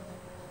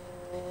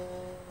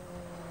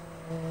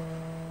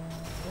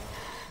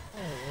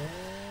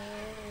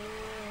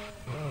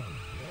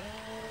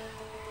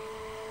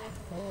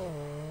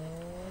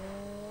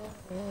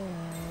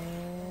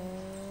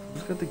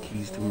 Who's got the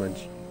keys to my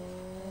Jeep?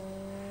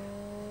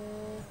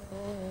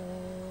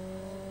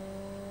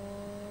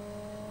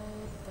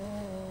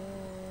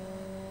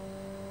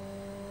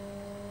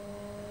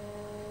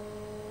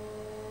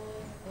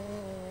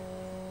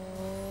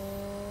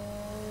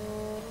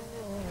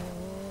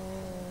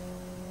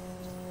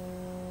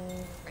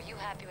 Are you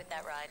happy with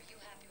that ride? Are you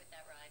happy with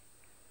that ride?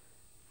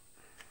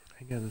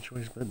 I ain't got no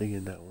choice but to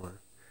get that one.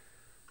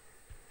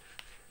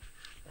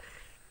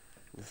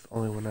 It's the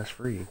only one that's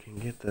free. You can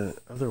get the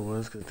other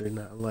ones because they're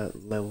not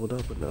leveled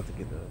up enough to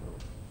get the other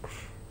one.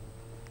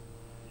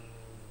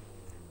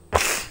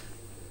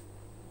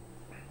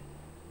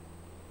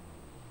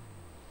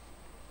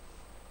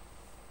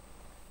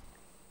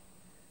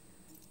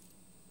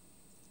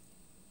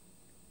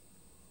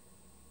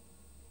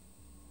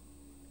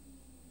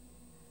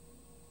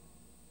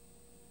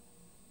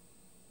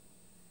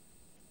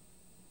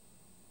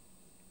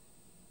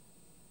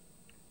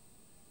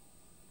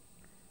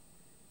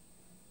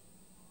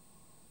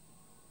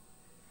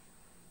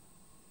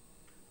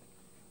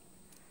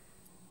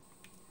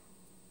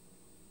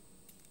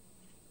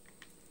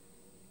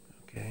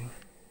 Okay.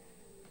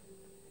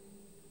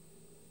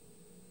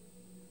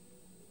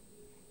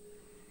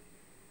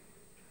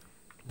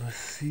 Let's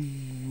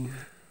see.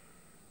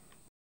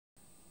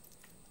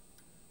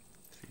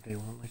 See, they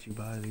won't let you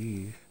buy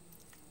these.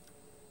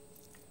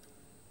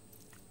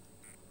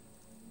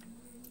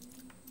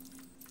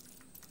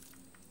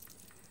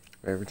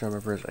 Every time I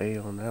press A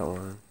on that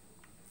one.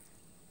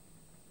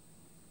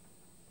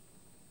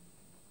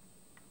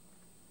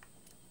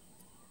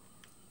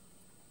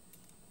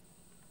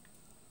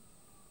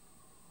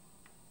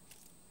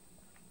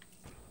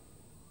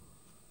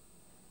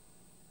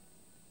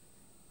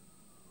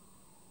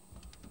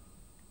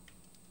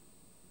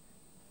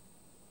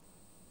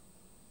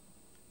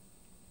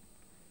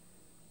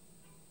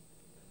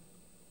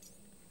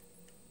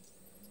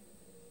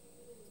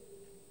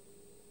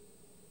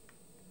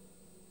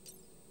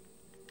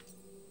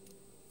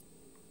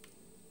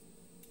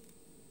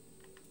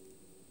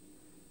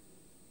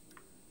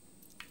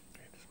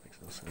 Okay, this makes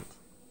no sense.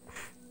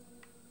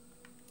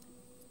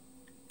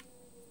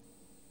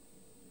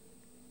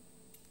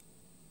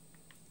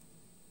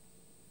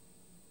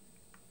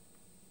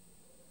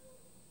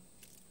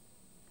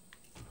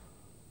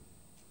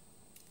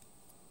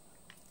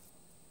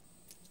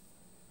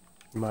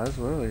 Might as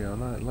well, y'all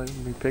not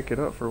letting me pick it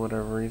up for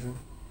whatever reason.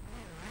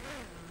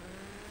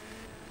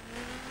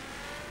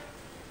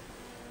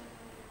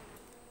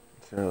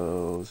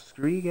 So,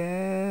 screw you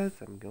guys,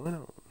 I'm going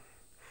home.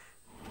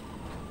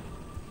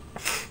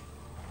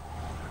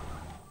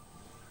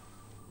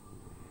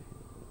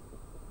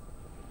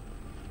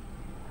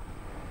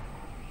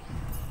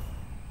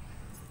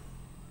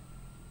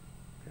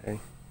 Okay.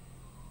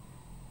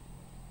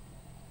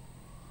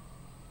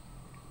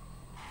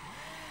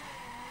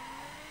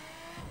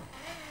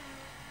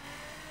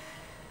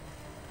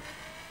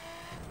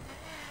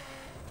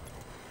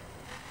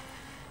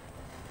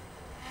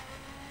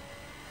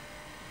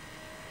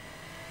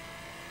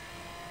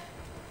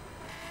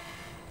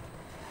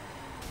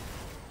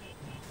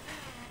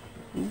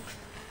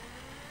 Oops.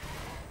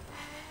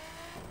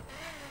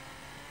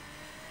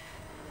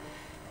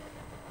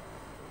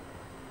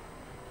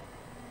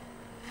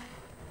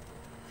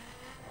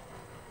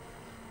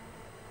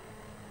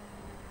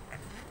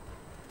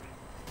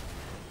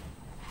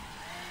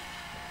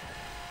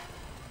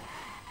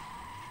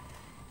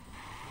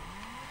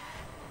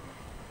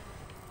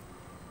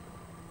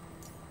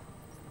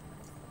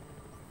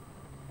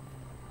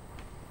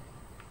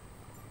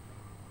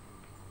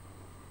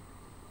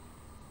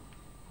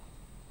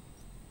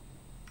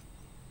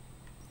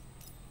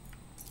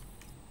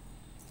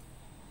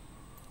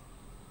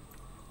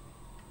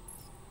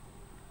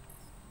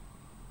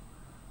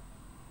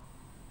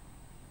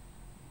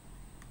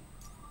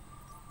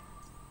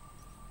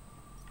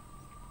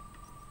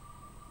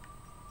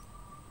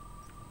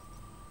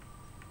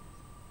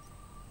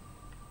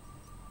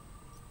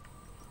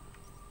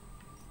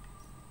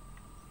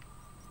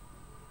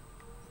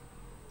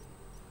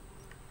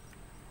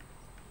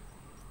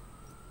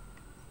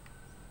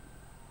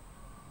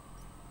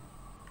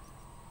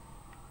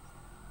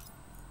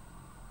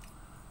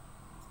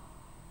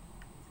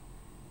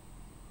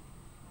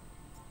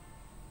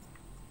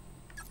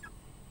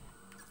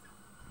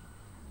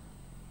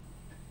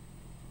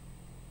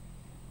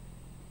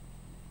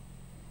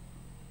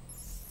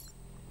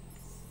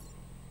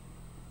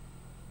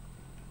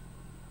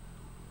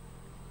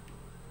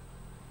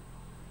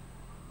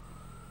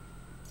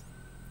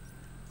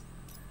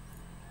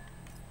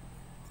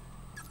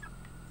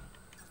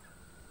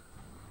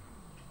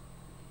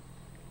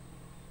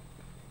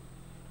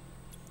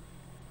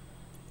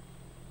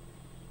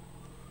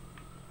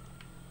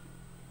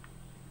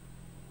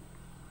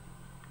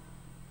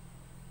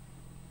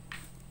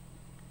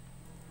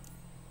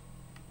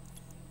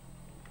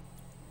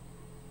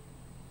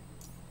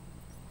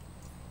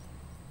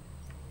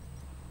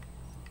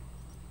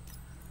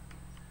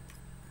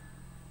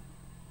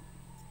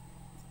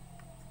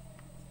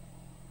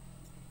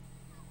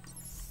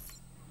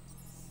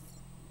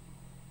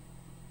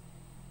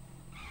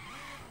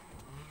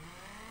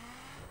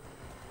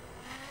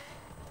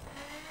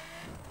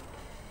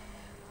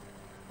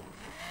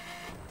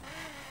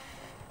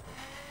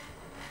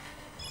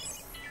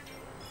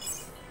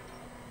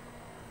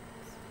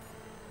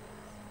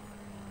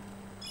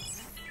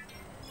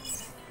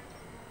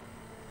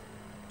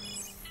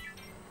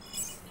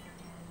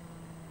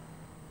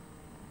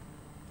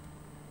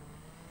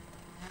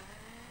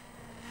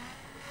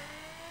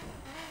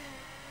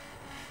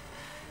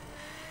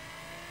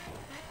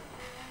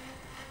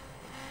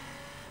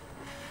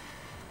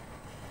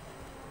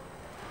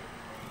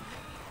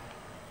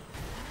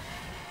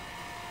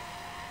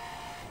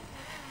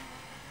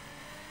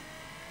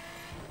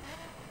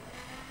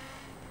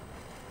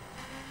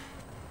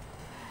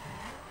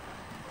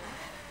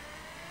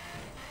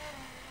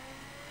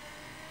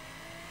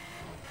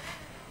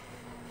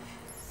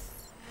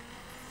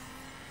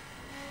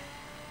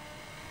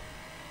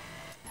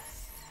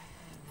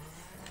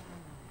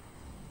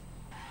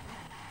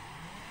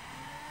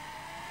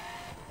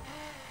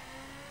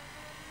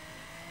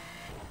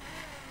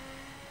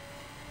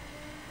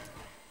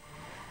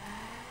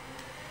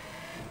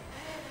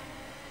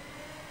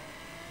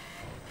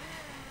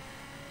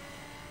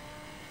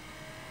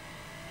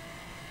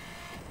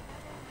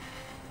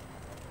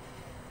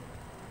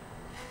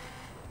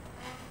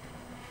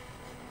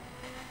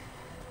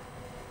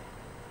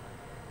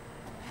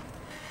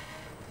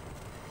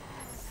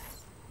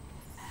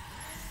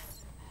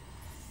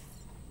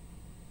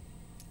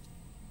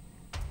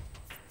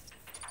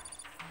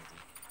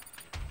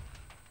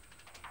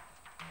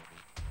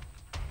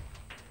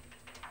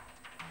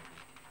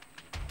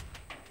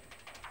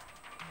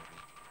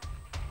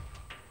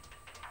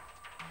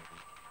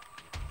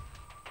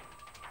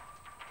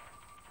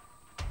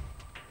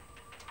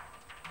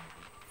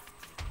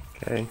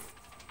 Okay.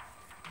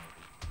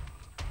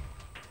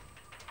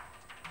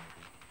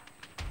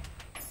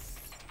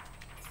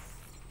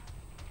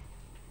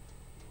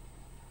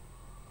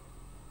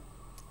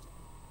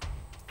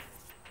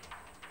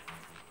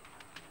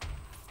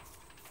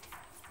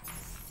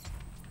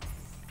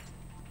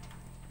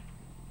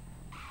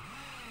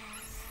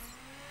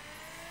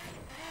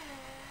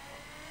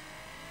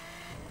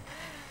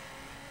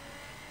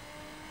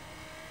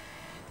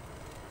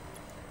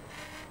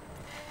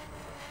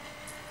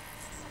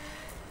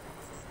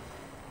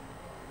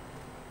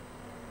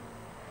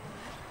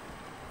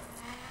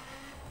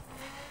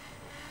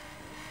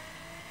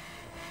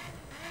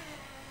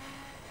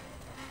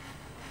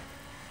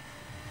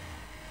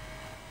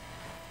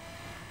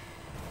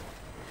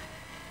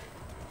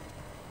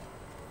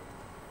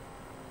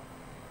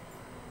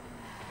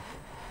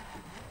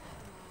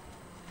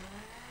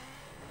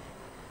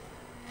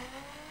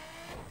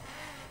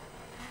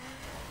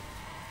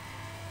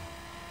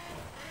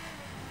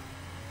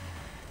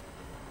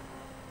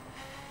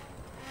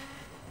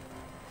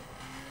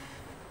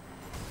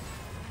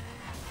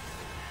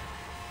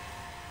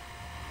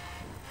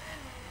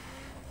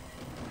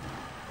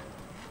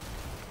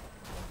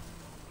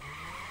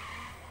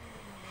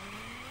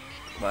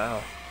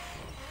 Wow.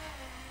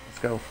 Let's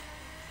go.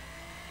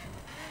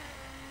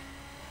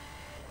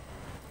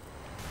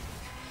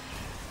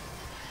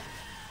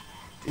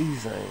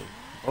 These ain't.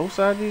 Both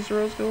sides of these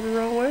roads go the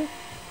wrong way?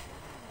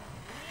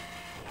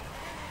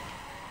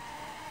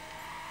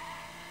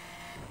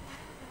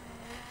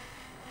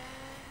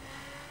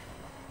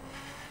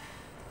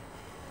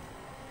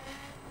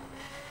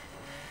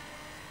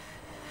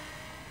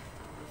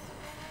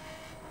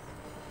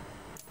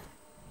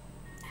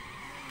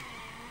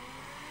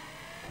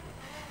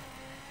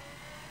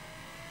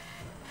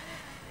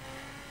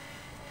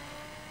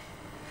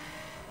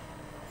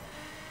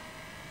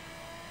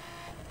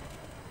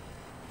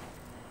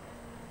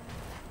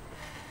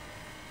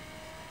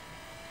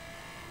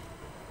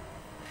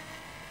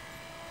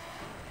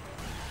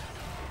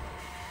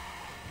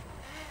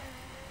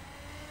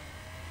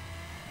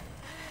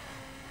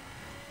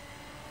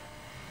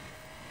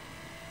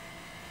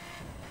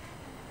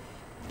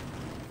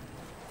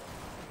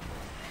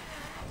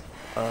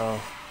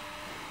 Oh.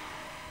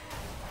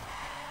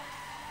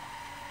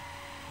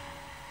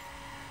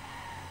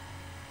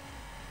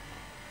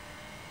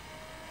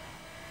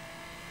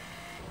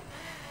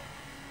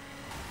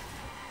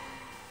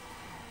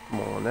 Come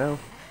on now.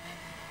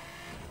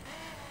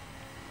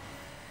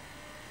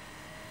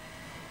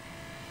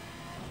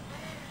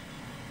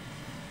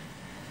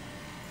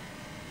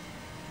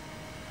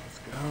 Let's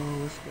go,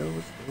 let's go,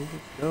 let's go,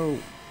 let's go.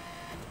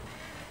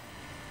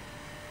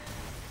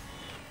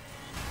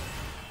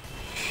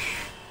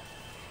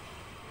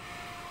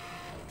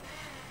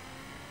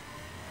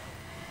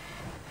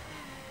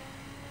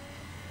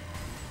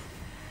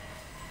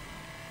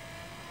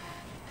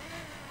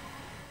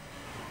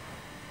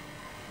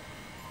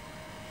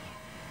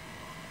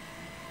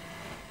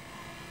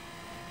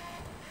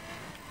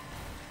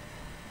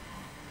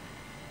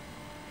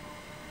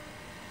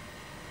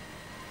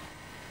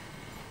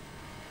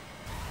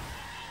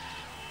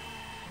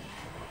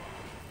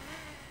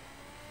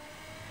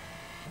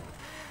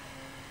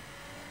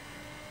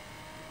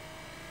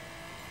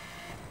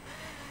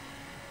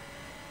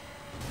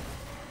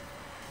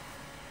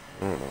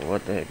 I don't know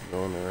what the heck is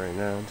going on right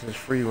now. Just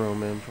free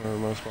roaming for the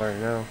most part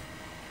now.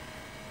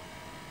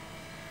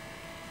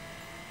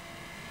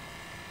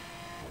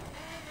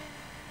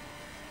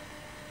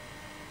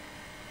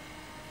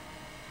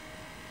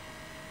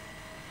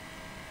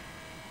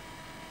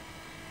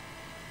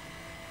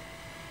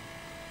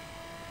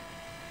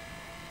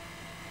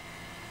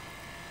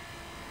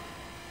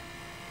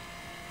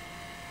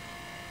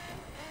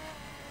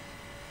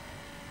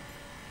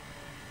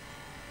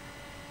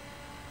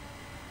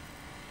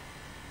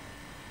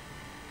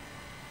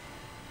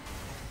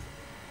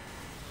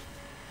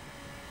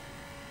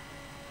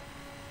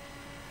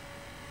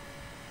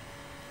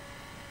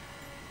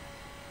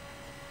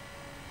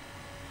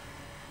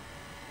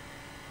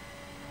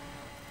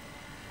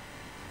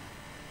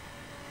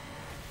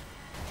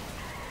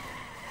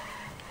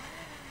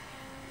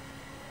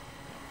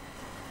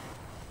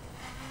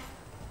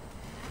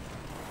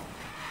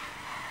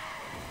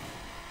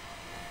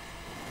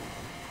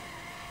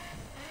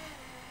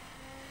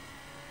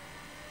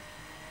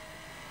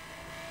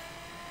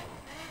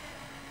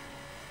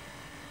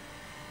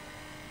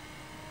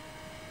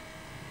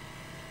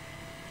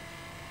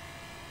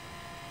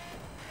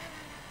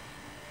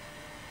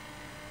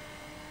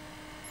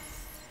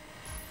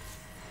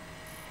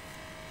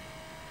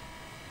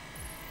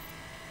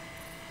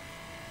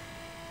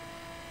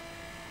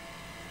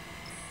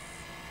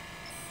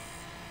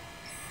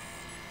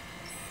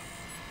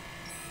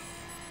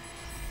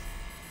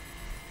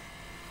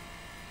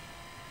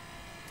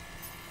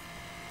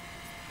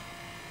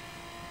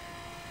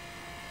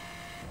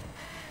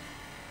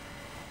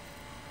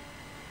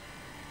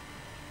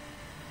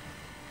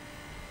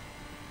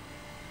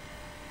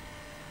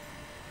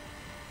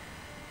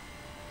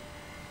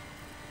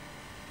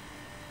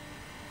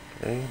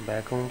 Okay,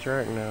 back on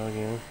track now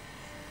again.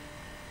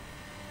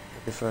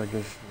 I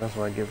guess that's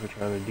what I get for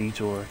trying to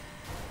detour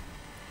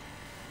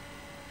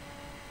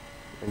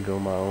and go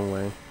my own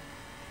way.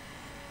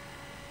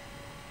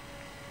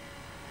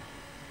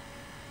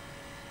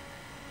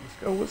 Let's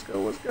go, let's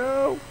go, let's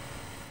go!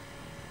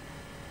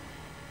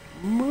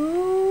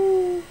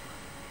 Move!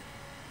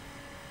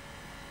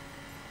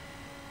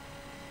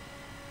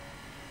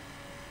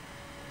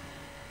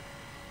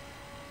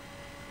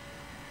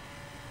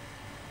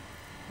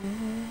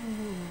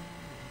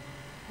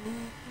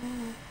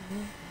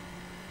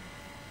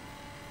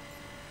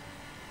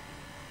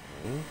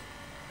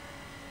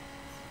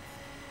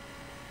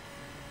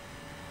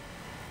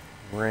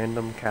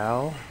 Random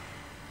cow.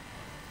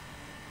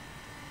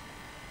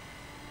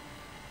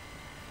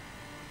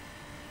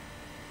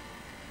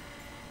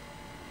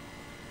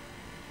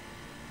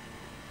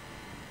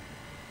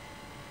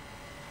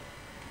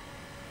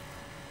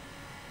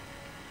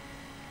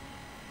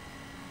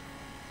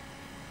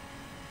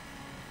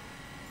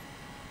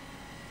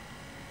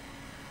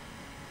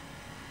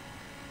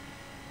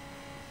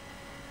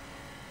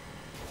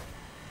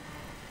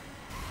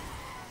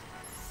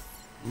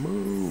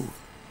 Move.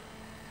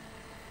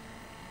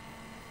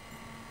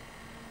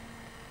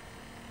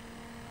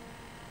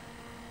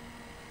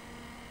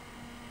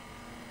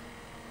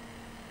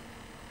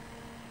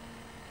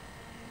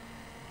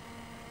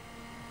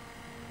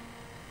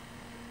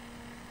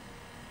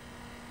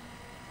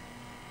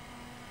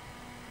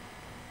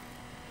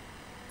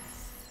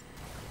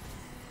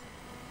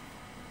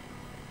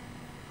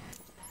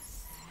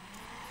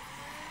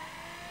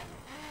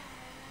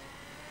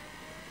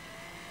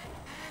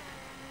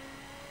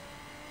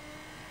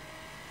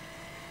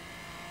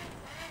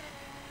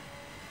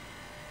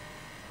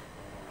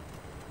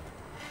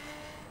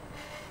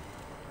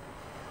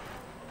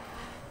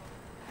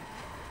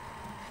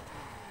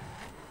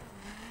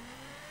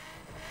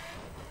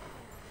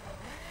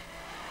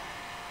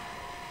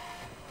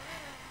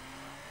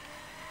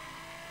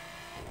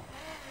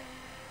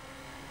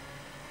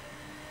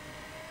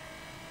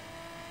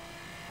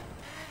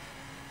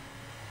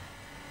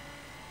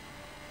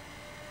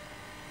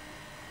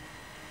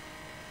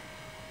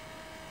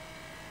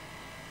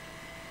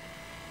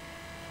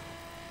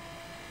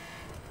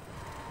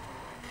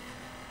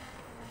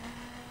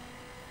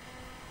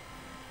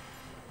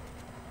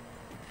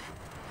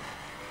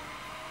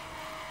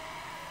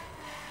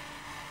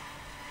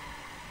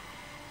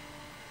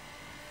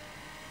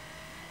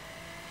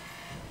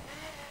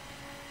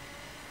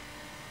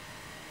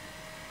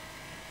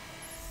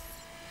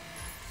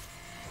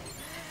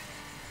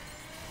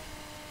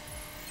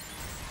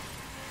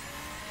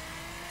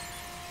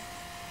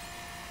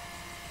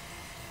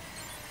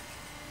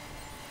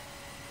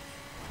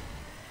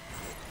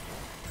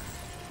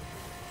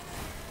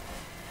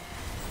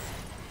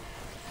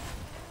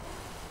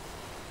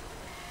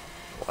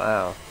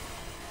 Wow.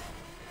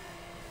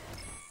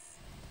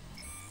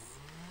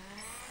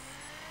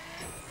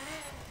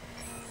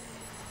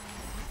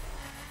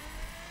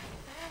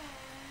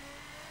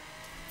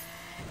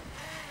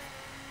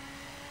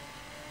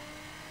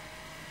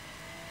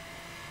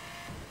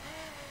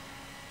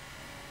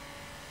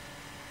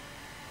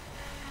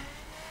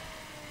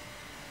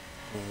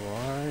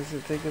 Why is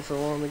it taking so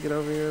long to get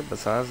over here?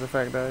 Besides the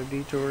fact that I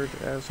detoured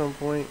at some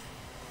point.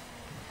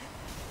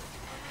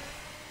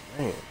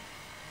 Man.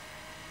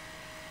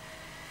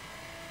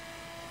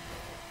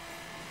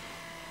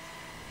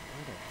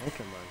 Where the heck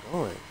am I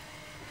going?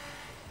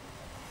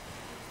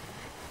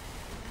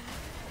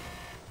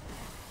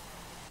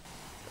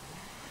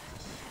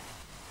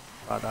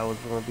 Thought I was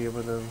going to be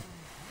able to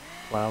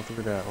plow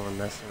through that one.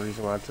 That's the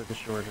reason why I took a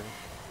shorter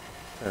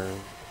turn.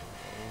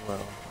 Oh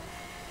well.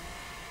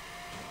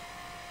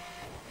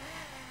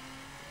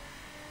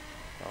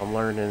 I'm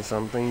learning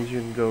some things you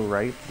can go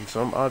right, and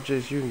some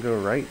objects you can go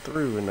right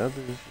through, and others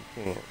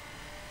you can't.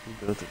 You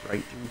go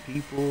right through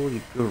people,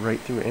 you go right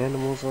through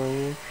animals on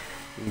you,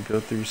 you go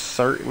through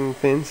certain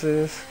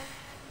fences.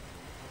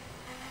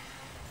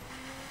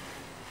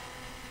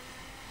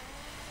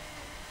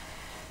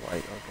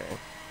 Like, okay.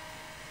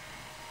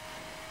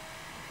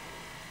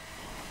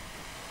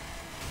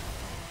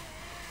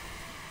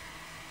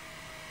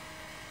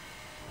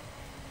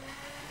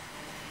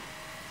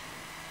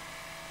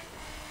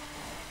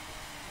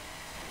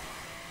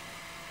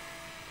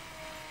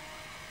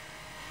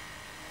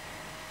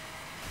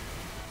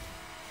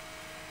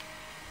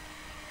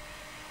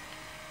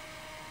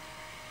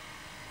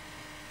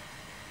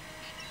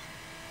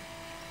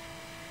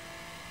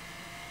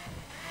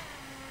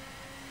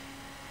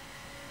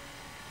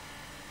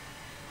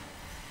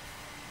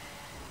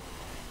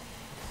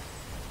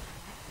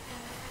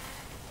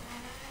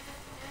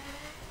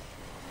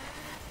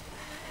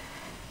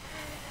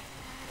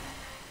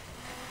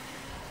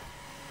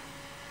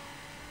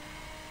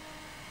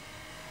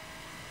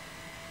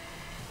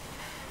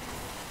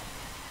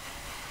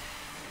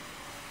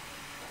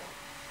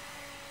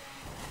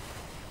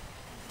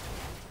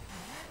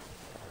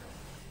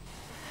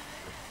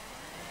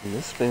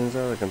 This spins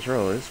out of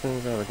control. It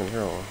spins out of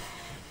control.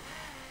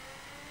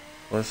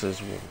 Plus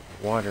there's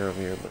water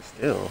over here, but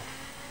still.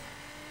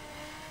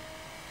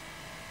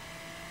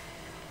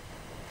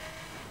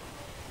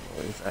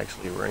 Oh, it's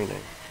actually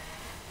raining.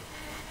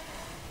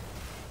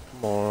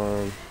 Come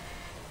on.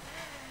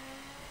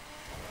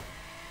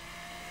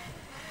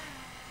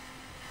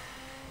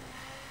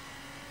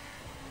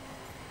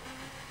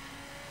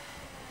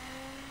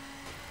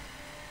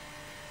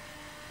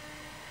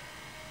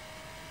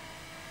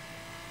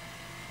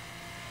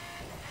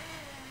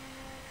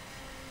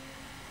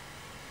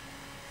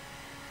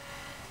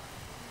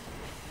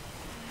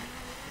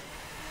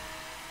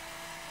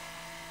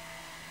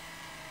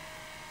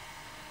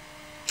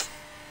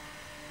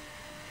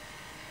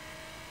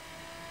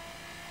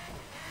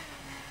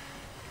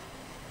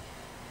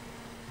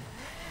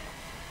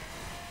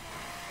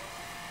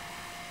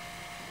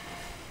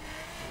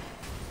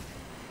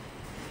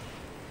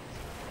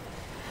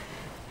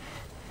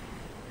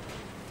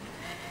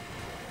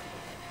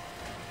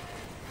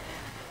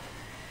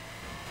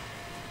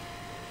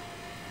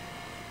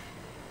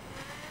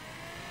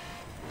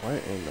 What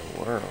in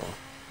the world?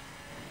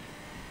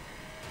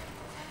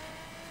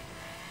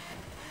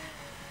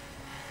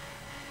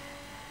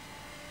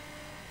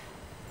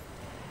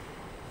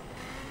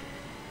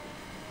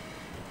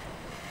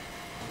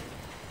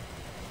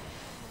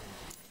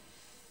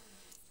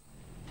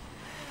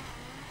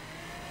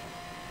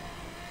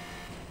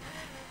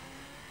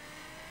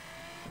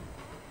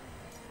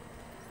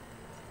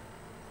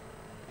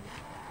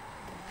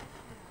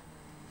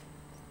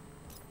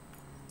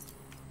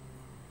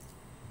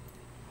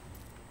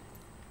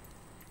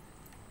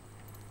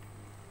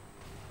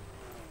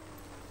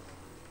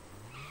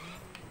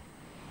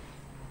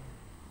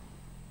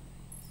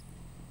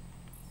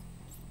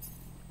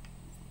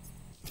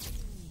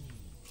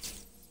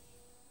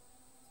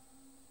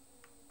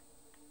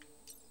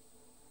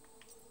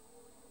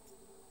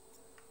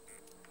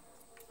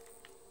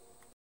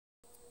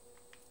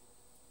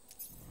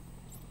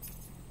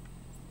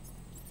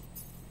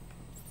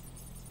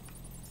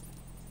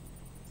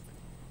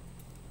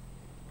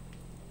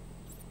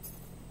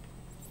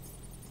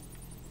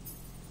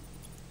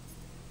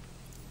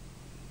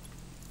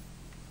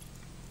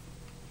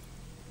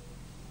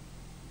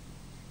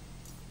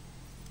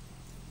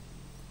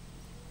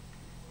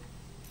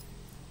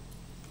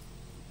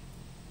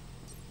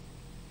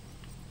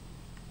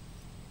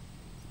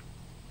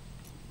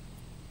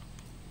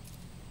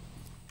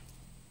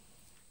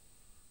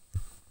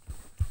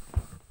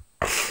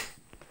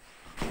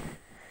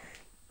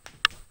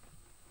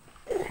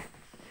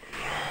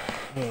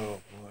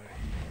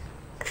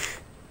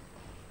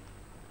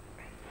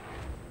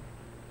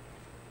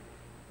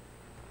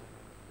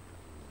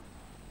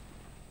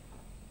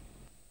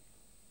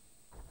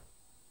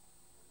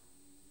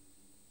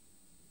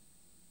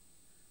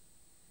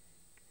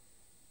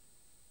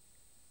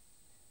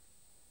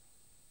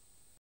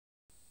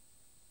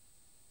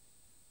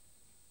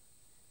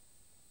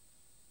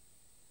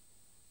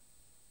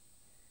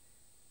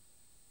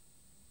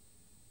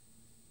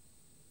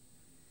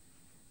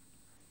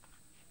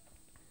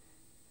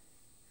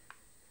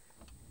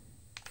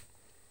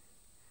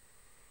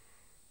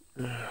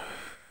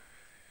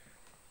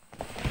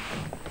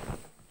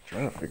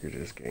 Trying to figure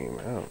this game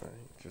out.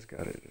 I just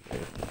got it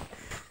today.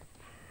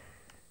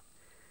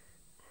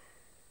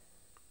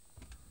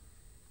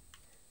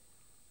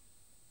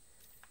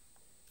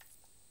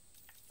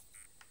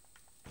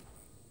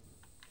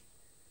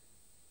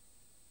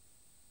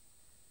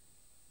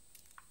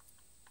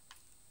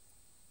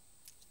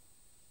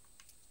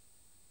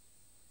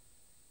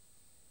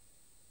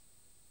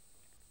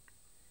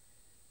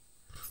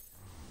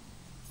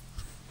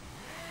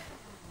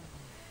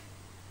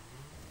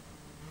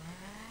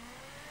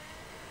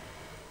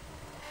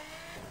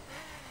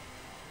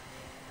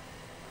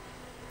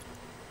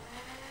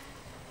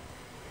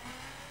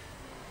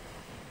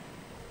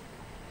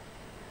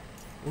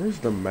 Where's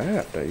the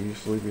map that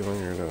usually be on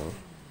here though?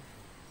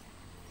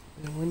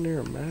 Yeah, wasn't there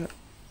a map?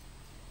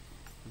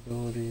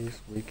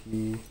 Abilities,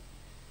 wiki.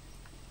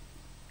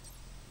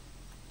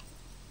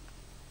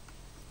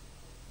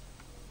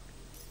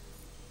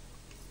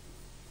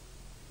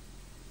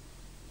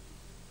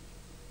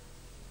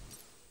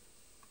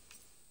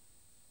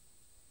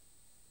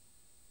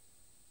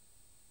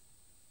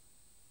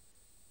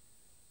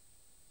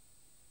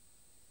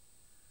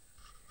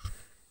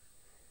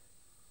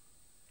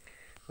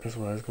 That's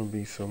why it's gonna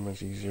be so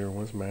much easier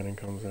once Madden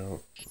comes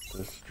out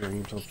to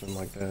stream something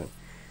like that.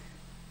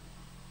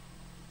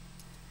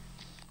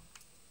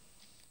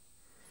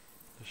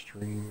 To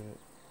stream it.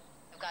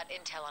 I've got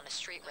intel on a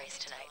street race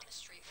tonight.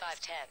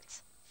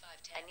 510s.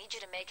 I need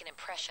you to make an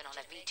impression on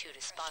a V2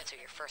 to sponsor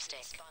your first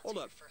ink. Hold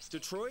up.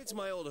 Detroit's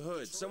my old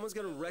hood. Someone's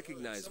gonna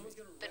recognize me.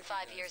 Been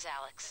 5 years,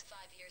 Alex.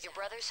 Your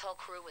brother's whole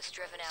crew was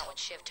driven out when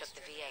Shiv took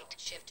the V8.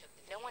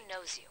 No one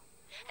knows you.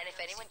 And if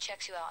anyone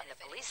checks you out in the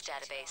police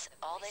database,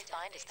 all they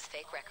find is the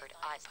fake record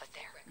I put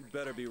there. You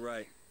better be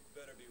right.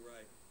 Better be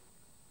right.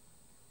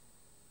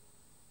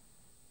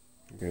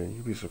 Yeah,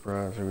 you'd be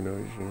surprised who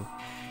knows you.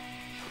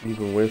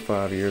 Even with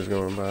 5 years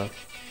going by.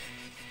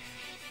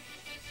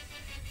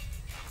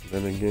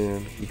 Then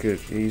again,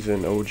 he's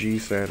in OG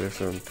status,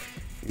 and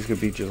he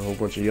could be just a whole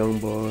bunch of young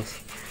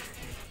boys.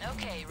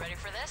 Okay, ready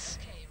for this?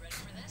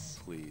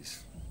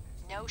 Please.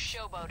 No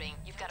showboating.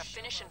 You've got to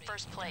finish in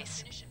first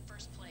place.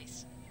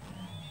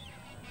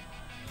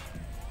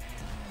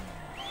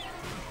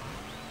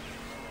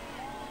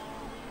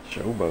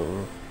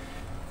 Showboat.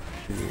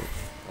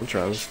 I'm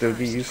trying to still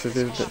get used to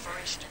this,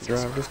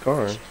 drive this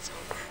car.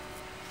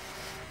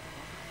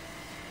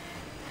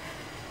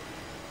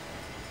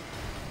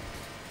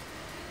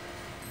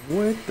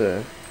 What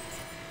the?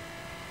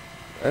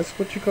 That's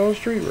what you call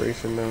street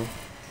racing now.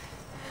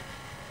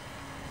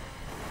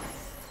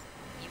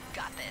 You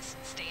got this.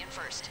 Stay in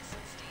first.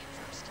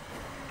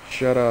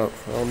 Shut up.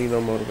 I don't need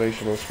no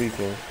motivational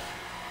speaking.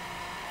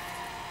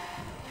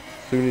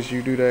 As soon as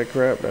you do that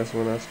crap, that's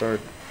when I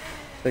start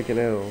taking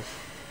L's.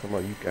 Come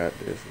on, you got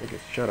this. Nigga,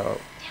 shut up.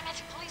 Damn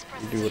it, police You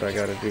presence do what I in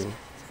gotta this do. fast.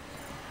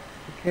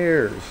 Who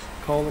cares?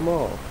 Call them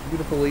all. You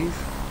the police.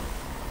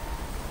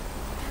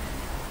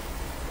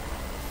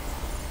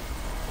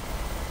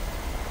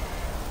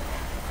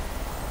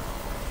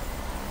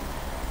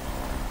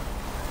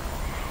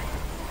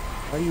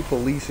 How you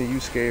police and you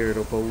scared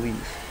of police?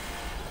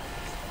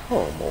 Come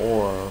on.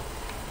 We're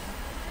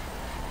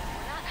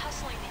not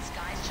hustling these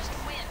guys, just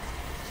win.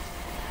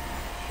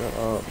 Shut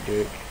up,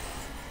 dick.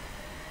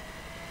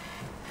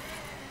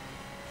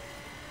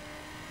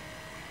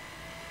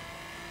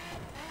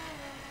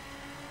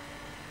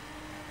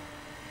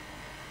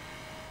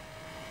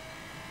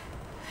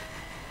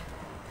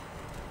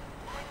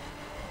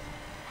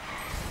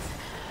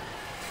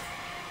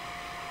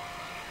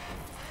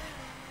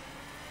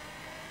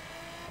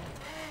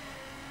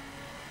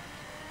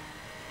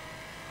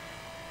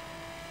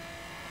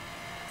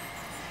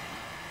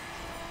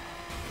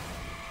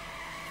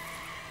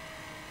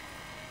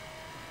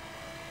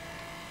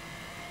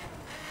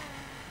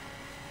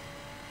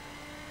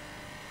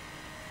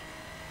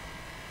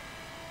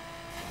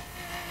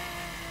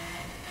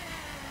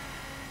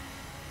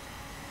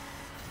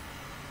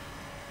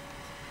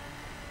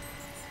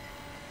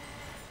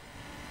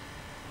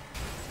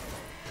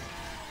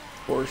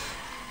 Of course.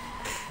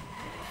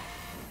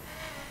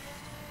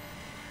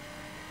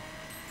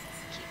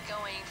 Keep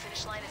going.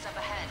 Finish line is up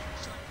ahead.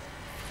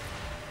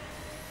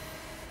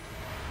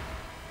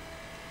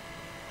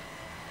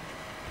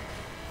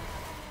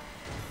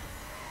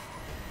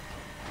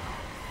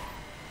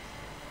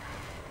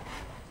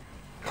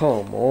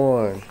 Come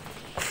on.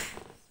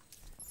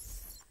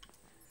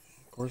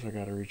 Of course I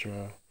gotta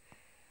retry.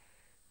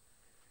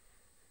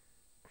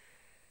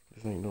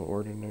 This ain't no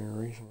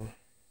ordinary racing.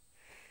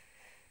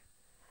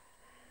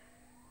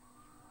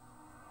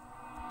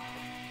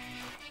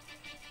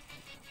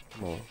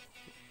 Come on.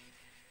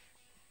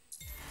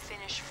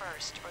 Finish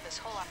first, or this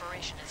whole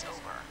operation is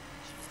over.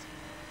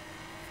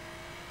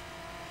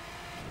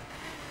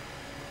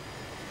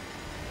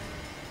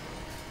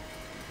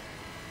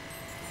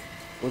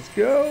 Let's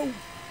go.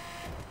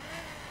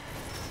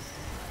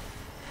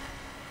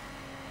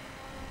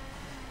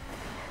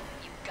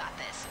 You got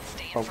this.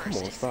 Stay in Oh, first.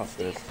 come on, stop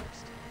this.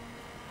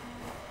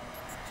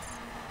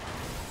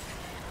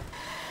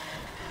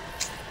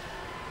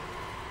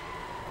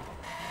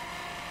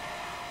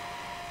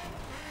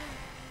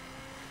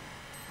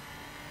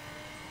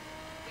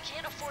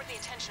 afford the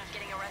attention of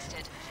getting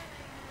arrested.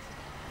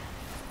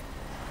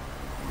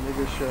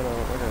 Nigga, shut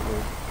up. I got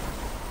this.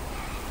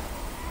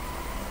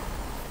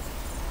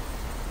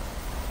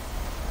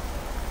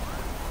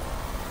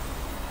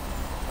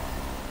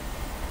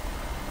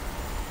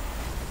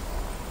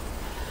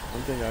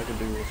 One thing I can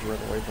do is run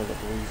away from the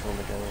police on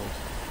the games.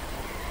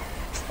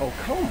 Oh,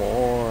 come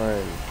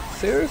on.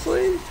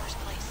 Seriously? First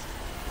place.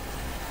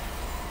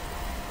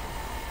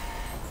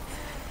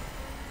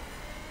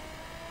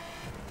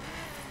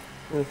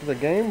 If the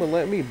game would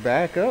let me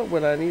back up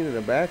when I needed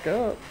to back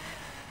up,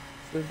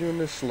 instead of doing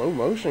this slow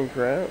motion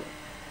crap.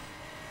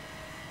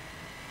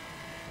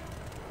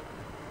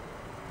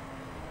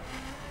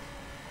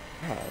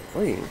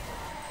 Golly.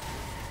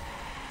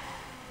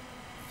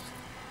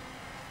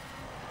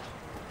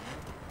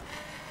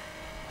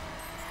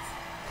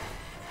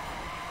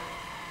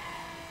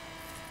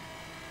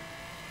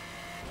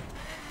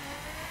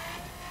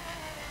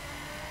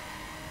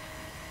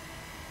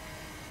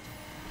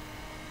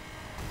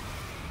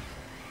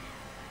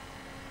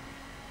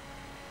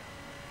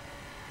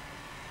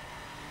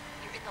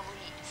 You're in the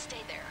lead.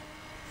 Stay there.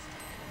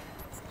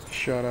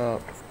 Shut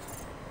up.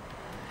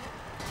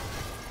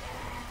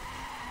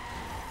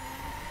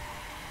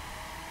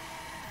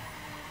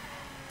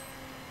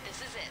 This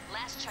is it.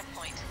 Last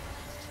checkpoint.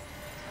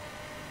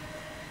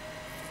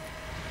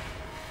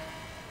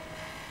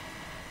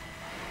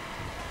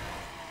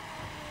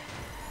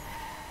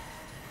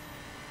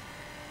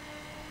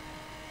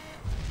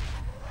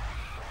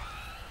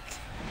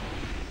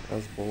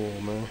 That's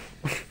bull, man.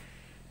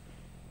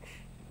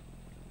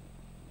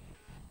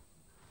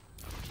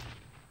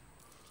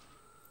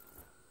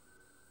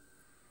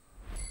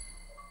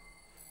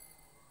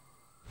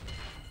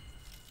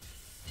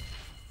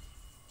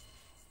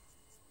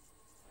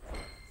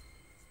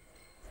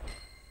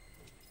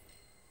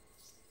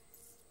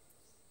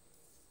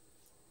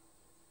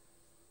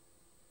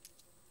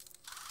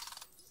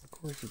 Of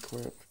course,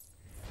 equipped.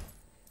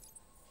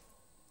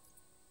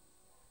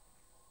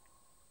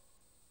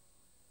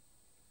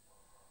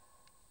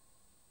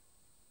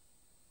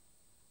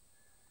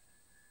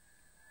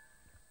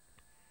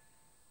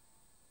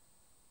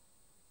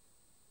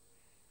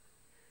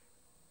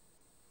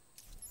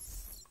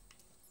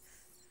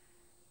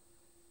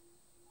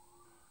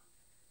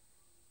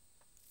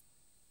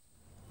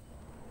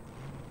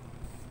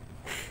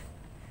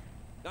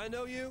 I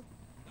know you.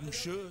 You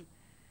should.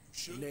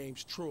 Your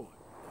name's Troy.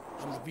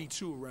 I'm the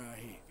V2 around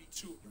here.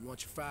 You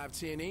want your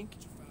 510 ink?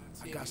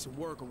 I got some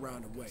work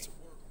around the way.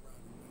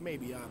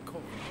 Maybe I'll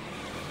call you.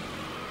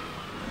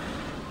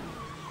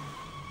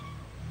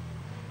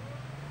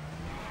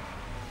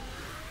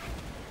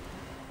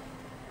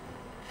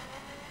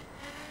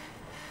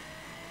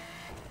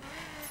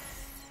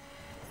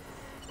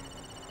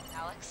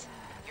 Alex,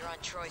 you're on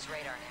Troy's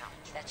radar now.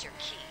 That's your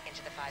key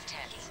into the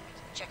 510s.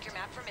 Check your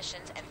map for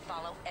missions and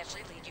follow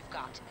every lead you've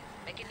got.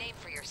 Make a name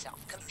for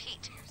yourself.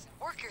 Compete.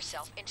 Work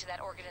yourself into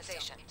that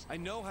organization. I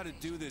know how to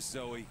do this,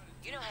 Zoe.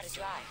 You know how to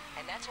drive,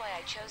 and that's why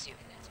I chose you.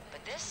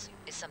 But this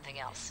is something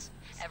else.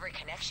 Every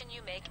connection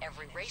you make,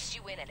 every race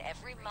you win, and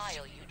every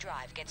mile you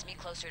drive gets me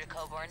closer to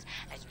Coburn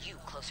and you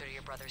closer to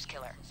your brother's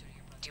killer.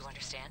 Do you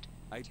understand?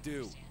 I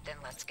do. Then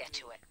let's get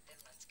to it.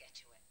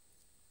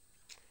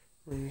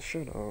 Man,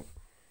 shut up.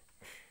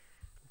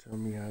 Tell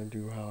me how to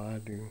do how I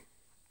do.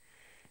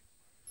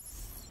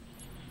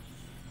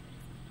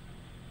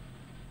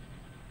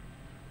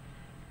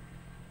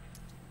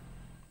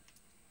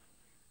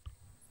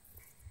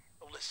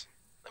 Oh, listen,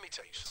 let me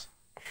tell you something.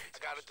 I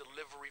got a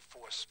delivery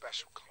for a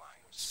special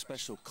client.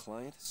 Special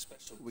client?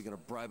 We gonna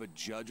bribe a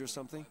judge or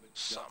something?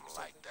 Something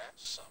like that.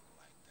 Something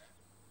like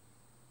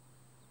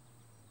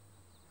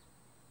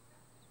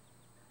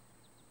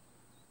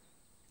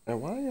that.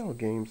 And why y'all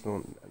games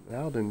don't...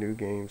 Now the new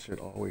games should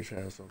always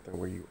have something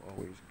where you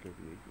always can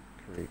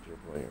create your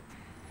player.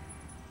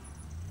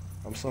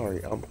 I'm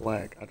sorry, I'm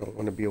black. I don't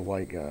want to be a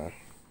white guy.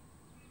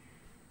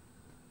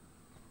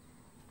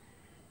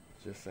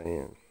 Just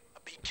saying.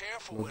 Be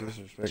careful No with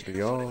disrespect to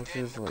y'all. It's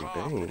just like,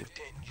 dang.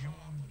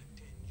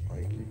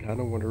 Like, you kind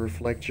of want to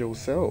reflect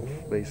yourself,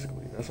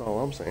 basically. That's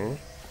all I'm saying.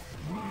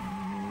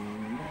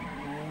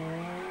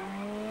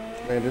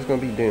 Man, there's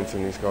gonna be dents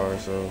in these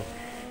cars, so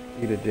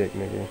eat a dick,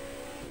 nigga.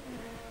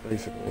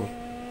 Basically.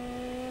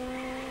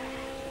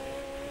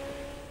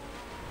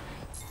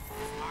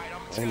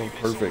 I ain't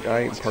perfect. I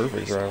ain't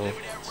perfect driver.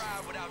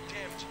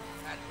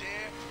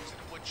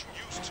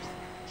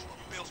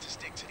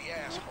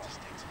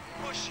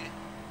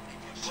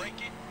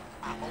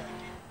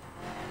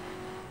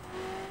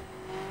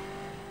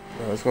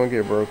 No, it's gonna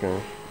get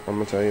broken. I'm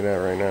gonna tell you that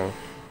right now.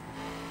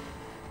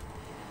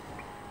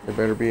 It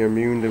better be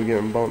immune to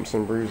getting bumps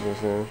and bruises,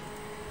 yeah.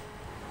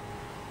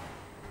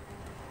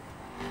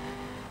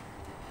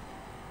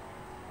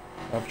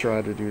 I've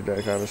tried to do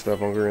that kind of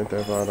stuff on Grand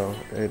Theft Auto.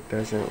 It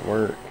doesn't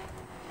work.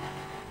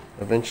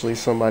 Eventually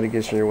somebody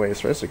gets in your way,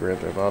 especially Grand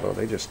Theft Auto.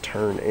 They just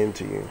turn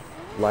into you.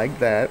 Like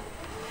that.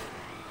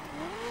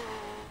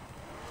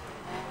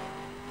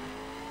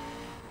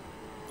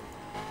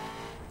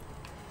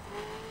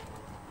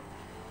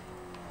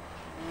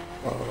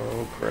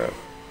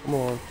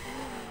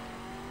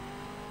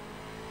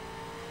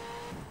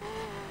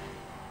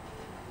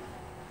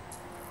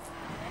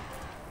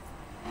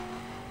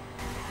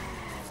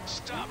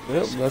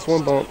 Yep, that's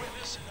one bump.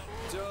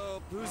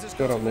 Dope. Who's this?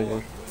 Shut up,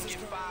 nigga. Get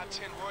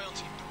 510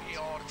 royalty through here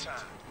all the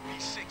time.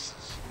 These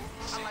sixes.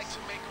 I like to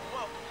make them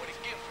welcome with a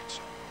gift or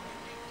two.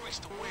 Grease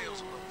the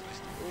wheels a little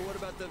bit. Well, what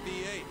about the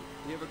V8?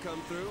 You ever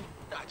come through?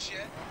 Not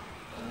yet.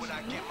 But when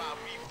I get my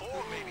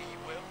V4, maybe he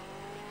will.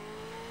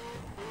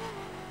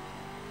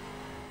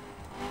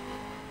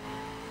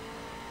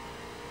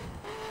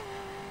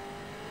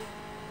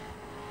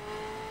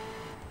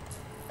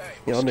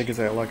 Hey, Y'all niggas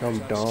act like I'm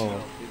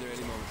dumb. Be there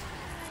any moment.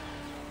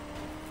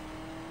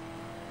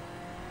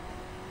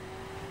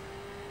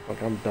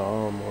 Like I'm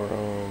dumb or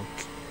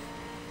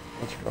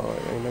what you call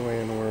it? Ain't no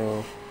way in the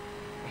world.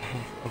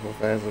 I'm a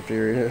Fast and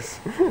Furious.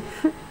 you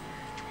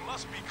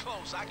must be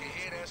close. I can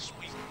hear that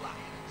sweet block.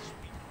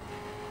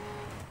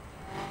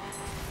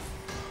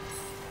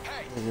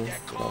 Hey,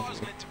 that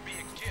car's meant to be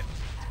a gift.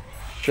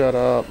 Shut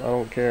up! I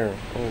don't care.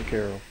 I don't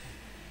care.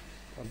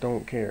 I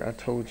don't care. I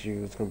told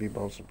you it's gonna be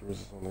bumps and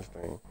bruises on this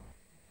thing.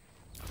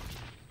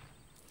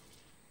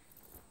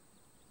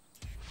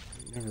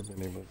 Never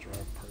been able to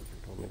drive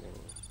perfect on the game.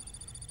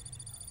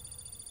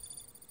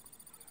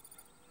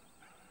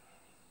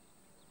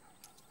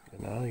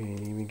 And now you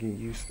ain't even get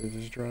used to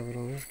just driving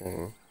on this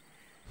game.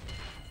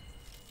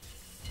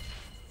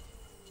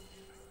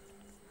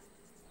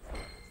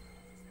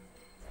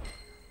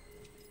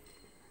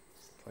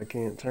 I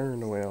can't turn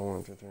the way I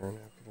want to turn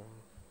after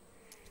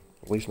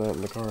that. At least not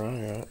in the car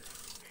I got.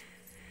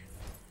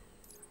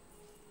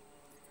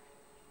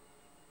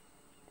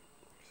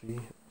 See?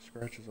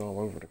 Scratches all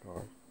over the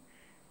car.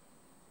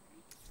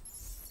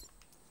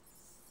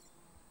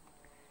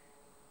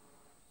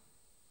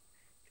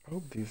 I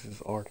hope this is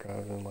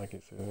archiving like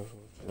it says.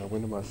 I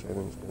went to my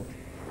settings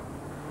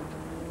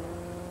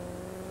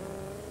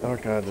to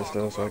archive this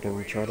stuff so I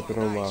can try to put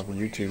on my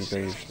YouTube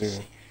page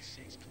too.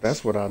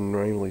 That's what I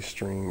mainly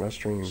stream. I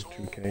stream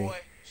 2K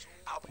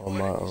on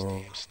my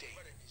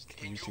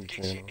YouTube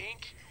channel.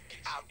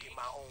 I'll get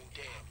my own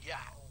damn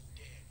yacht.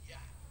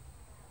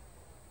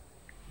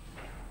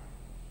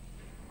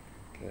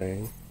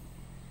 Okay.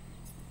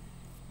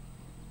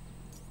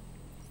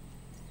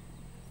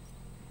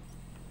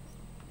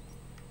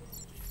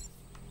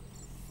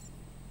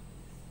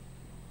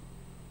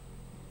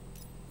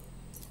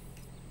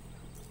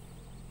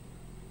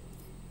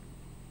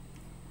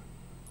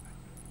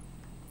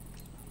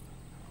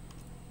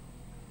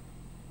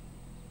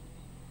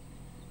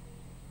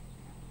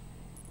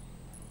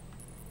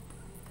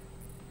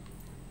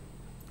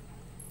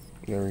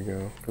 There we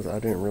go. Because I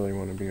didn't really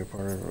want to be a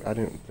part of it. I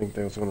didn't think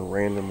they was going to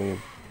randomly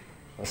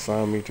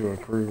assign me to a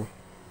crew.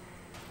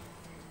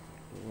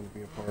 I didn't want to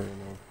be a part of it.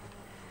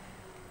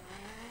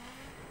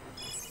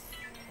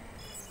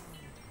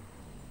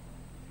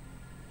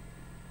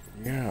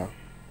 Yeah.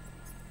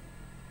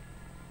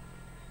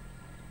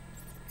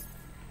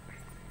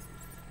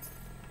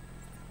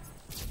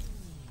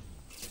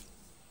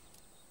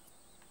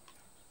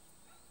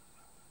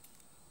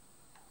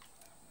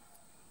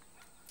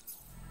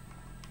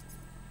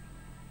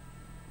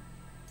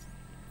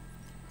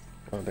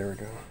 Oh, there we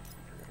go.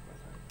 Forgot about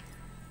that.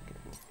 Okay,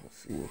 let's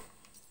see.